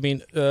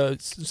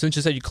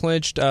you said you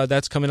clinched,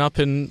 that's coming up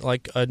in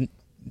like a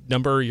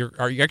number.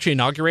 Are you actually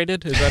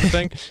inaugurated? Is that a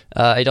thing?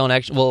 I don't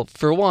actually. Well,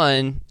 for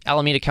one,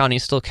 Alameda County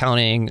is still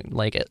counting.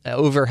 Like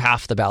over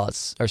half the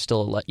ballots are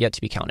still yet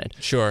to be counted.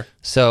 Sure.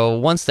 So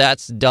once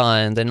that's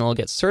done, then it'll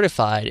get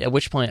certified. At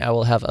which point I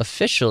will have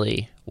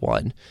officially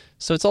won.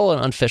 So it's all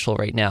unofficial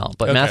right now.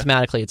 But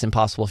mathematically, it's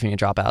impossible for me to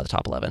drop out of the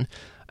top 11.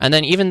 And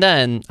then even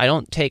then, I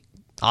don't take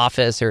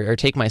office or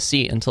take my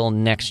seat until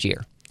next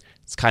year.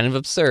 It's kind of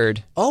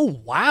absurd. Oh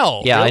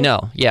wow! Yeah, really? I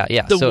know. Yeah.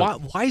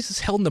 Why is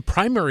this held in the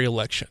primary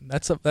election?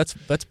 That's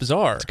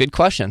bizarre. It's a good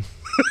question.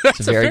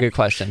 It's a very good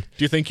question.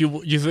 Do you think it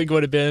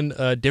would have been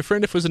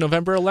different if it was a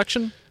November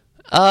election?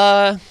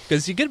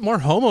 Because you get more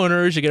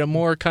homeowners, you get a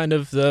more kind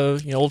of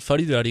the old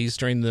fuddy-duddies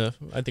during the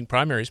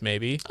primaries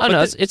maybe. I don't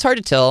know. It's hard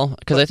to tell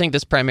because I think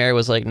this primary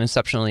was like an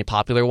exceptionally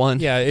popular one.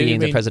 Yeah, being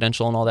the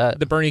presidential and all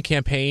that. The Bernie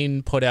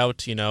campaign put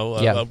out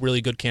a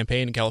really good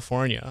campaign in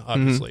California,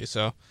 obviously.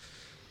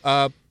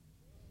 Mm-hmm.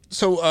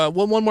 So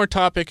one more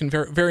topic, and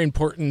very, very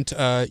important.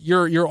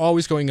 You're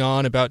always going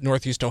on about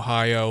Northeast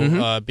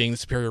Ohio being the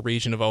superior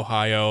region of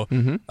Ohio.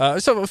 Mm-hmm.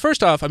 So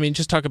first off,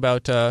 just talk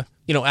about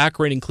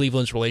Akron and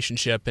Cleveland's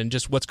relationship, and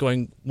just what's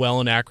going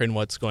well in Akron,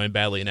 what's going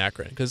badly in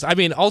Akron. Because my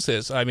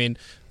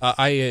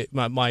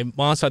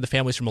mom's side of the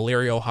family's from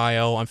Elyria,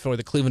 Ohio. I'm familiar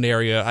with the Cleveland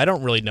area. I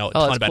don't really know a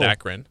ton about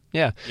Akron.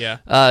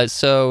 Yeah.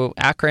 So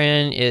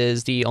Akron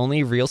is the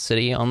only real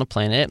city on the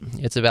planet.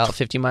 It's about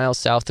 50 miles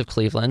south of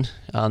Cleveland,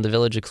 the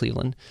village of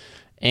Cleveland.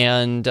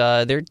 And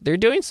they're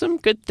doing some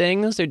good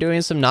things. They're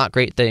doing some not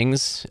great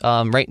things.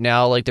 Right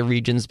now, like the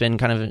region's been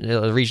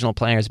the regional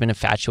planner has been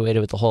infatuated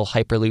with the whole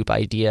Hyperloop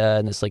idea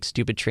and this like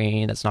stupid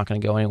train that's not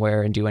going to go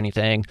anywhere and do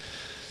anything.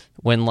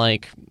 When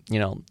when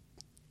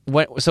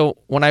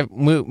I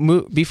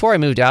before I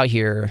moved out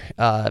here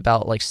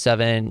about like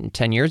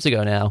 7-10 years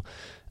ago now,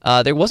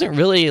 there wasn't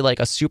really like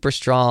a super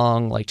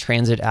strong like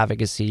transit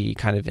advocacy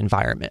kind of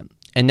environment.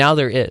 And now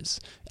there is.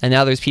 And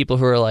now there's people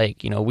who are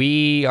like,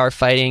 we are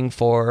fighting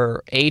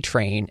for a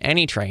train,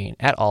 any train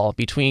at all,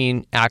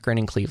 between Akron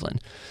and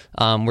Cleveland.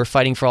 We're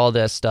fighting for all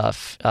this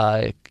stuff.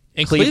 And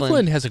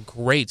Cleveland has a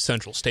great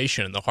central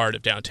station in the heart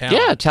of downtown.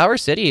 Yeah, Tower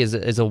City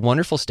is a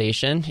wonderful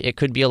station. It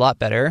could be a lot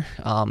better,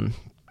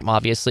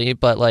 obviously.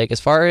 But like as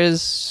far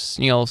as,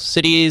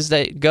 cities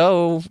that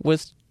go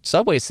with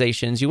subway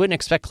stations, you wouldn't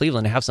expect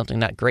Cleveland to have something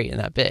that great and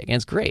that big. And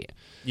it's great.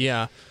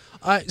 Yeah.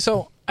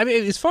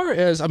 As far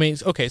as,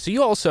 so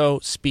you also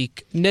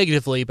speak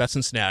negatively about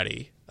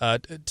Cincinnati.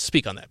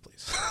 Speak on that,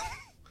 please.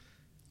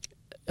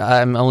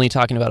 I'm only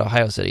talking about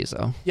Ohio cities,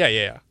 though.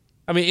 Yeah.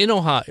 In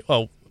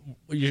Ohio,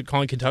 you're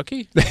calling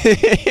Kentucky?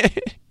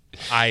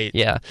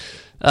 Yeah.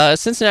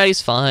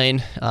 Cincinnati's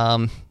fine.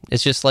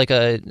 It's just like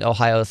a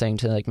Ohio thing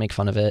to like make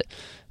fun of it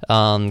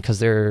because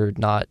they're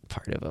not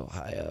part of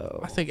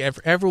Ohio. I think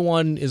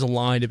everyone is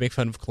aligned to make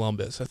fun of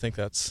Columbus. I think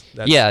that's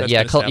yeah,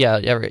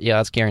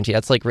 that's guaranteed.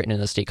 That's like written in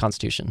the state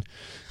constitution.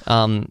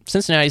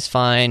 Cincinnati's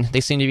fine. They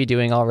seem to be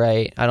doing all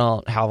right. I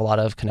don't have a lot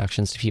of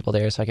connections to people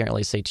there, so I can't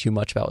really say too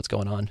much about what's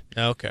going on.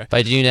 Okay. But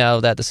I do know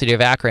that the city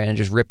of Akron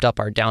just ripped up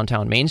our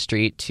downtown Main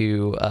Street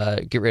to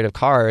get rid of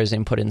cars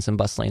and put in some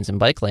bus lanes and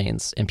bike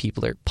lanes, and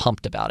people are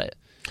pumped about it.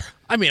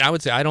 I mean, I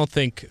would say I don't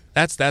think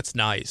that's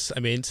nice. I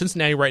mean,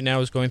 Cincinnati right now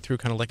is going through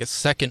kind of like a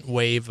second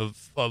wave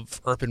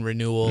of urban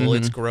renewal. Mm-hmm.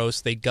 It's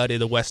gross. They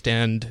gutted the West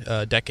End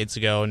decades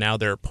ago. Now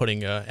they're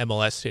putting a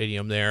MLS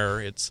stadium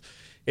there. It's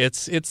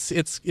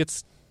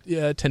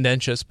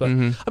tendentious. But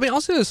I mean,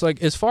 also this,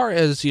 like, as far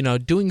as, you know,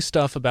 doing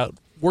stuff about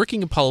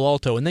working in Palo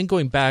Alto and then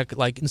going back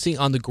like and seeing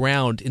on the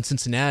ground in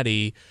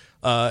Cincinnati.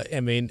 I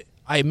mean,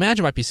 I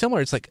imagine it might be similar.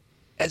 It's like,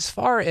 as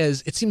far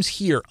as it seems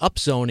here,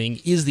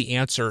 upzoning is the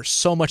answer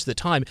so much of the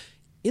time.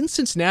 In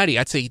Cincinnati,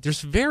 I'd say there's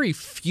very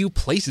few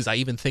places I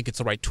even think it's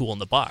the right tool in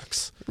the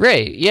box.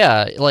 Right,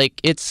 yeah. Like,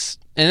 it's...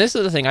 And this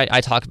is the thing I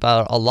talk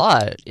about a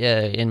lot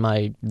in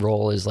my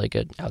role as, like,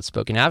 an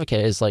outspoken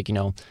advocate, is, like, you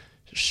know,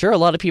 sure, a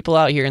lot of people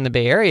out here in the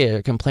Bay Area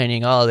are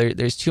complaining, oh,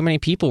 there's too many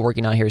people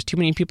working out here, there's too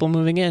many people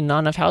moving in, not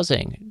enough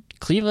housing.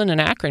 Cleveland and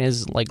Akron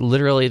is, like,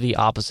 literally the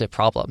opposite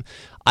problem.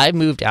 I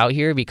moved out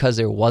here because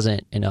there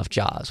wasn't enough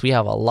jobs. We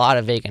have a lot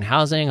of vacant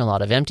housing, a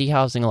lot of empty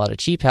housing, a lot of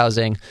cheap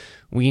housing.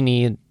 We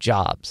need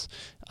jobs.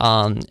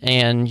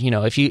 And, you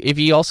know, if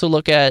you also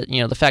look at,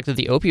 you know, the fact that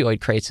the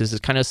opioid crisis is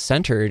kind of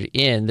centered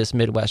in this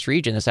Midwest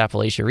region, this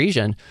Appalachia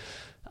region.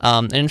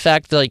 And in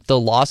fact, like, the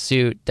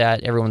lawsuit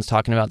that everyone's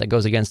talking about that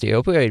goes against the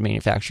opioid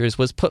manufacturers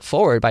was put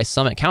forward by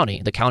Summit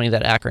County, the county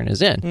that Akron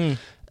is in.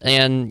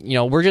 And, you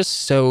know, we're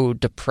just so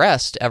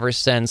depressed ever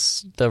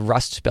since the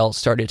Rust Belt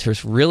started to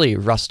really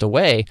rust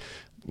away.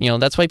 You know,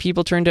 that's why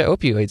people turn to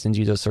opioids and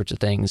do those sorts of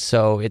things.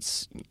 So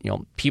it's, you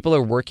know, people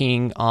are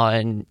working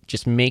on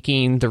just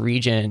making the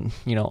region,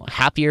 you know, a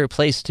happier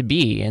place to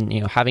be. And, you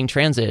know, having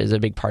transit is a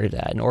big part of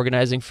that, and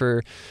organizing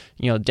for,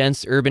 you know,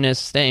 dense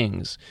urbanist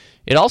things.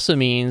 It also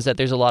means that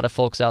there's a lot of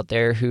folks out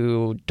there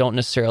who don't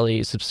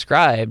necessarily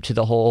subscribe to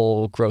the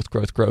whole growth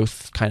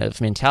kind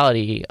of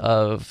mentality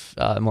of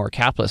more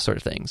capitalist sort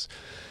of things.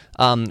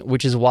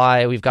 Which is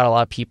why we've got a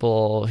lot of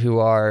people who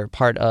are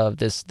part of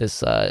this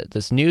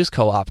news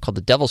co-op called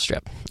the Devil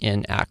Strip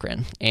in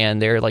Akron,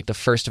 and they're like the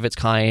first of its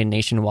kind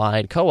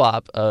nationwide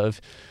co-op of,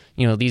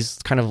 you know, these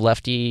kind of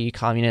lefty,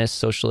 communist,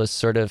 socialist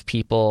sort of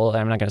people.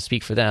 I'm not going to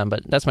speak for them,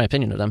 but that's my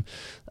opinion of them,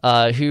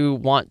 who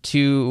want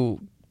to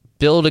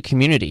build a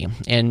community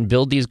and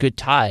build these good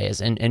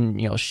ties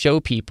and you know, show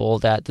people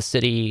that the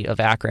city of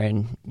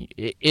Akron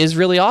is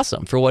really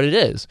awesome for what it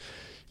is.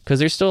 Because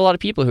there's still a lot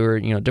of people who are,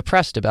 you know,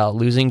 depressed about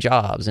losing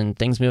jobs and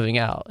things moving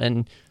out.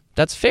 And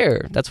that's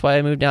fair. That's why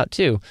I moved out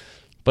too.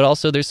 But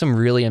also there's some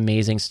really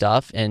amazing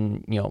stuff,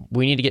 and, you know,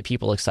 we need to get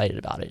people excited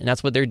about it. And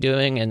that's what they're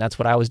doing, and that's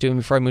what I was doing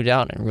before I moved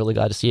out, and I'm really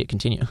glad to see it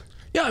continue.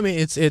 Yeah, I mean,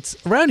 it's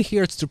around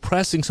here, it's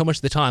depressing so much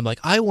of the time. Like,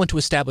 I want to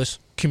establish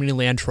community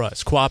land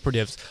trusts,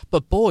 cooperatives,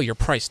 but boy, you're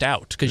priced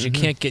out because you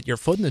can't get your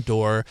foot in the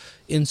door.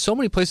 In so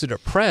many places that are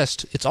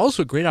pressed, it's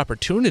also a great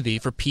opportunity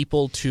for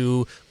people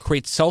to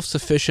create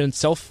self-sufficient,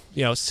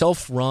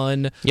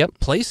 self-run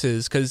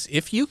places. Because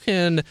if you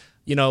can,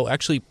 you know,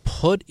 actually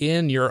put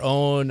in your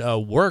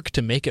own work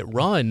to make it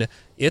run,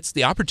 it's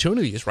the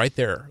opportunity is right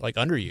there, like,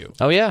 under you.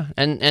 Oh yeah,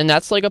 and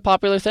that's like a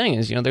popular thing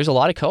is, you know, there's a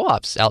lot of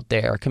co-ops out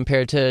there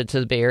compared to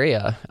the Bay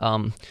Area.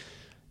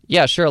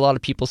 Yeah, sure, a lot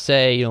of people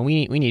say, you know,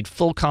 we need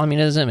full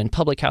communism and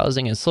public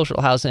housing and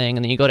social housing,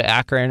 and then you go to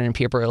Akron and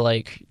people are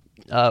like,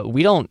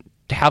 we don't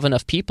have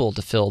enough people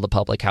to fill the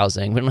public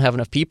housing. We don't have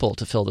enough people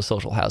to fill the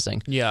social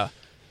housing. Yeah.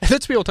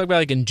 That's what people talk about,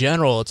 like, in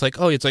general. It's like,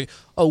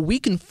 we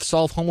can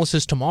solve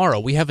homelessness tomorrow.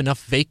 We have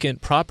enough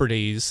vacant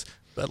properties.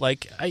 But,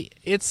 like,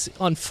 it's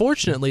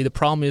unfortunately the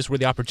problem is where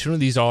the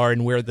opportunities are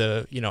and where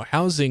the, you know,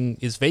 housing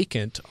is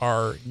vacant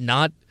are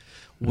not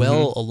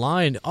well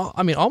aligned.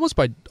 I mean, almost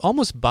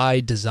by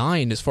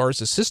design as far as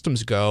the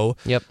systems go.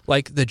 Yep.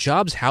 Like, the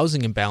jobs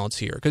housing imbalance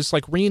here, because,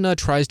 like, RHNA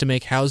tries to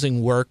make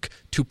housing work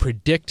to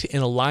predict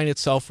and align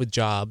itself with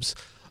jobs,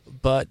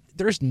 but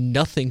there's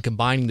nothing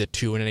combining the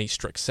two in any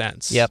strict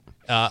sense. Yep.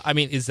 I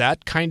mean, is that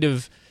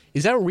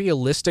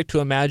realistic to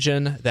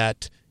imagine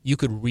that you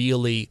could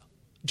really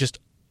just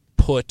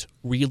put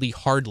really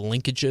hard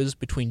linkages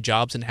between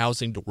jobs and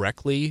housing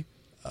directly?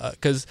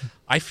 Because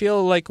I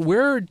feel like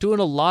we're doing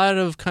a lot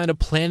of kind of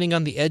planning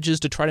on the edges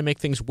to try to make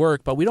things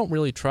work, but we don't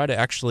really try to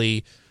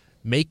actually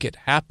make it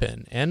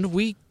happen. And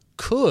we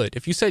could.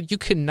 If you said you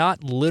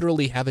cannot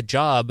literally have a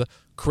job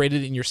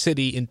created in your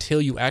city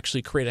until you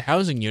actually create a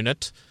housing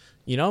unit,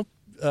 you know,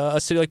 a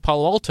city like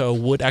Palo Alto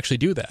would actually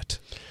do that.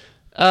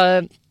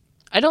 I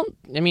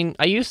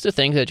used to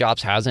think that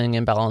jobs housing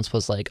imbalance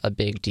was like a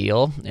big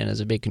deal and is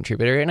a big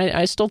contributor, and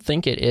I still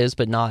think it is,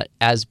 but not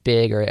as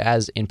big or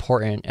as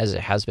important as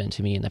it has been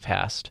to me in the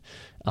past.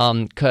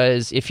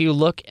 Because if you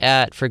look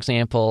at, for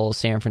example,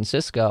 San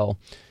Francisco,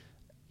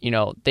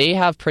 they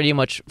have pretty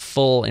much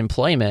full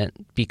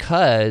employment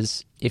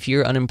because if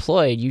you're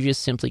unemployed, you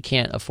just simply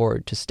can't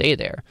afford to stay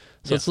there.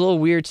 So it's a little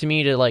weird to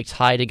me to like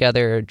tie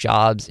together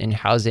jobs and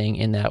housing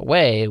in that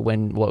way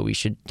when what we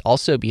should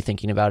also be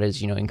thinking about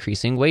is,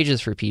 increasing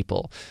wages for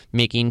people,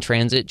 making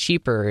transit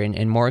cheaper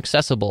and more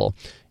accessible.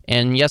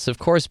 And yes, of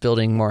course,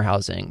 building more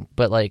housing.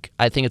 But like,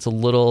 I think it's a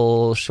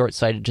little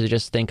short-sighted to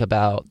just think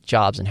about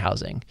jobs and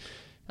housing.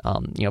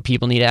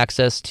 People need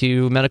access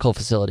to medical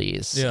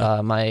facilities.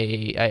 Yeah.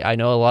 I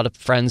know a lot of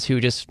friends who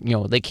just,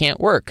 they can't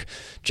work.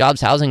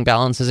 Jobs housing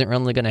balance isn't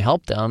really going to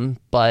help them.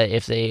 But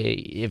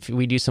if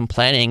we do some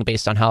planning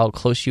based on how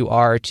close you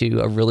are to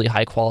a really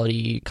high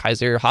quality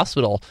Kaiser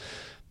hospital,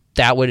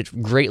 that would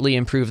greatly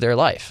improve their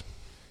life.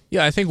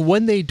 Yeah, I think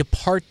when they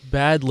depart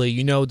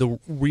badly, the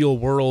real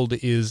world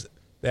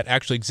that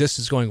actually exists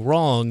is going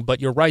wrong.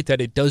 But you're right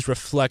that it does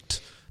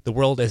reflect the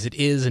world as it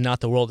is and not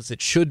the world as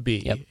it should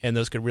be. Yep. And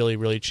those could really,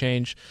 really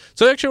change.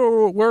 So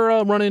actually,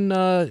 we're running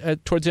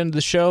towards the end of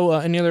the show.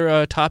 Any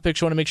other topics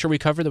you want to make sure we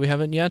cover that we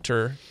haven't yet?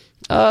 Or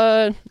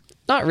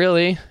not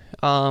really.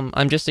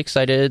 I'm just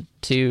excited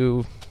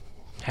to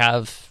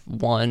have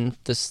won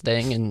this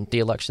thing and the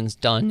election's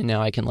done. And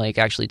now I can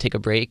actually take a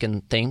break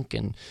and think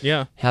and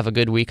have a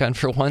good weekend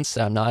for once.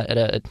 I'm not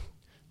at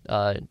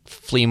a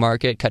flea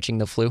market catching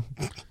the flu.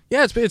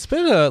 Yeah, it's been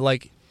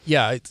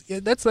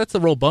that's the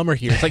real bummer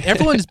here. It's like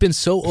everyone has been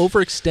so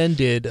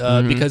overextended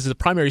because of the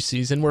primary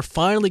season. We're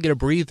finally get a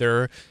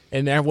breather,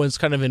 and everyone's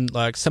kind of in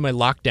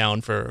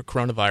semi-lockdown for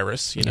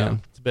coronavirus.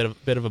 It's a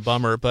bit of a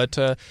bummer. But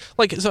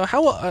so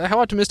how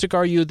optimistic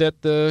are you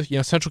that the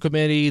Central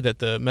Committee, that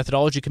the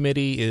Methodology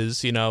Committee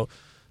is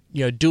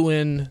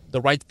doing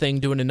the right thing,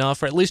 doing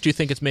enough, or at least do you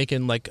think it's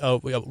making a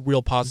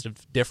real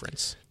positive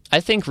difference? I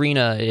think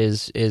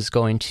RHNA is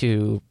going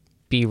to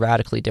be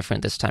radically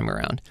different this time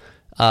around.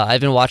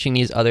 I've been watching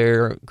these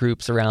other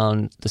groups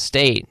around the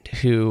state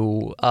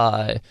who,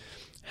 I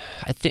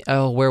think,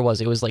 where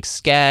was it? It was like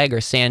SCAG or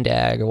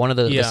SANDAG or one of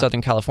the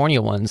Southern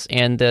California ones.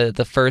 And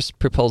the first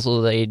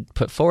proposal they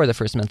put forward, the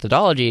first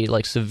methodology,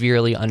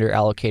 severely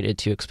underallocated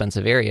to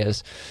expensive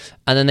areas.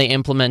 And then they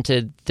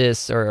implemented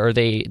this, or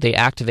they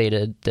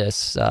activated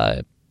this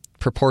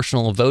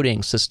proportional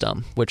voting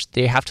system, which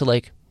they have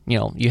to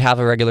you have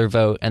a regular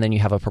vote and then you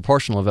have a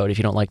proportional vote if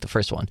you don't like the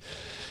first one.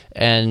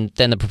 And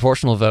then the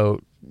proportional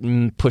vote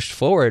pushed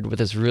forward with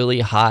this really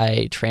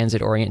high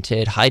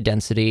transit-oriented,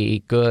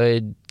 high-density,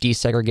 good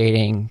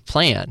desegregating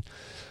plan.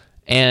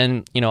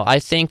 And, I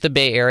think the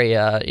Bay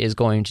Area is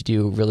going to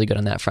do really good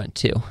on that front,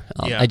 too.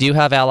 I do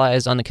have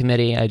allies on the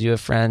committee. I do have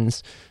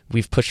friends.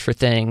 We've pushed for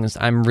things.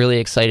 I'm really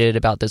excited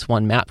about this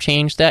one map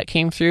change that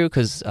came through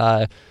because,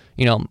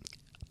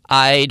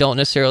 I don't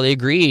necessarily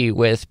agree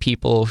with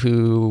people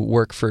who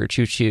work for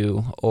Choo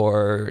Choo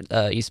or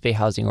East Bay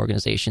housing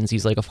organizations,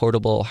 these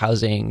affordable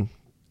housing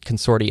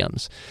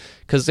consortiums,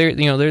 because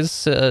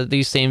there's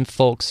these same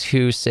folks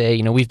who say,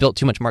 we've built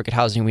too much market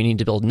housing, we need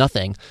to build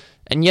nothing.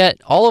 And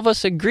yet all of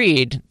us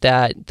agreed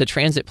that the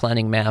transit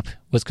planning map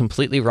was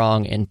completely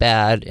wrong and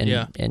bad,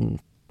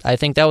 and I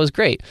think that was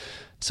great.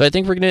 So I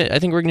think we're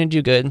gonna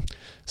do good.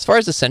 As far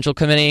as the Central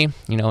Committee,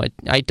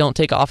 I don't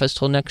take office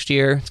till next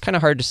year. It's kind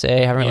of hard to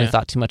say. I haven't really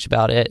thought too much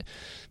about it,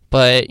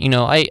 but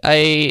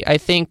I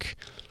think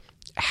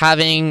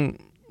having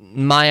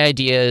my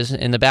ideas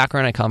in the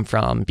background I come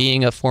from,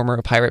 being a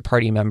former Pirate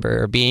Party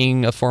member,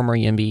 being a former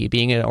YIMBY,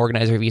 being an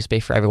organizer of East Bay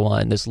for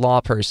Everyone, this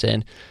law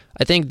person,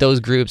 I think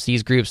these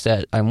groups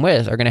that I'm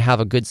with are going to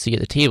have a good seat at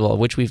the table,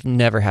 which we've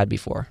never had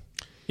before.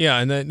 Yeah,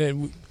 and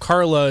then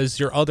Carla is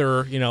your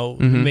other,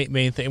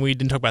 main thing. We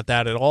didn't talk about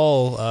that at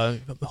all.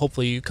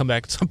 Hopefully you come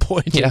back at some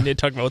point and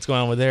talk about what's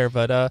going on with there.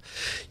 But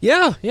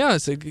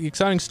it's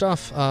exciting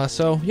stuff.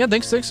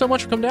 Thanks so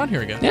much for coming down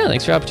here again. Yeah,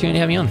 thanks for the opportunity to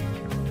have me on.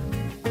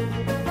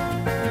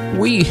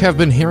 We have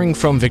been hearing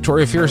from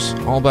Victoria Fierce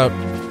all about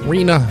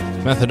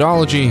RHNA,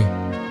 methodology,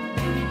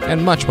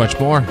 and much, much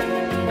more.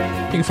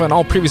 You can find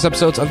all previous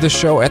episodes of this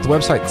show at the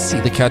website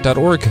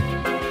seethecat.org.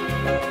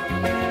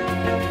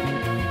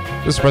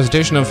 This is a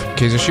presentation of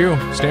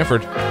KZSU,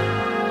 Stanford.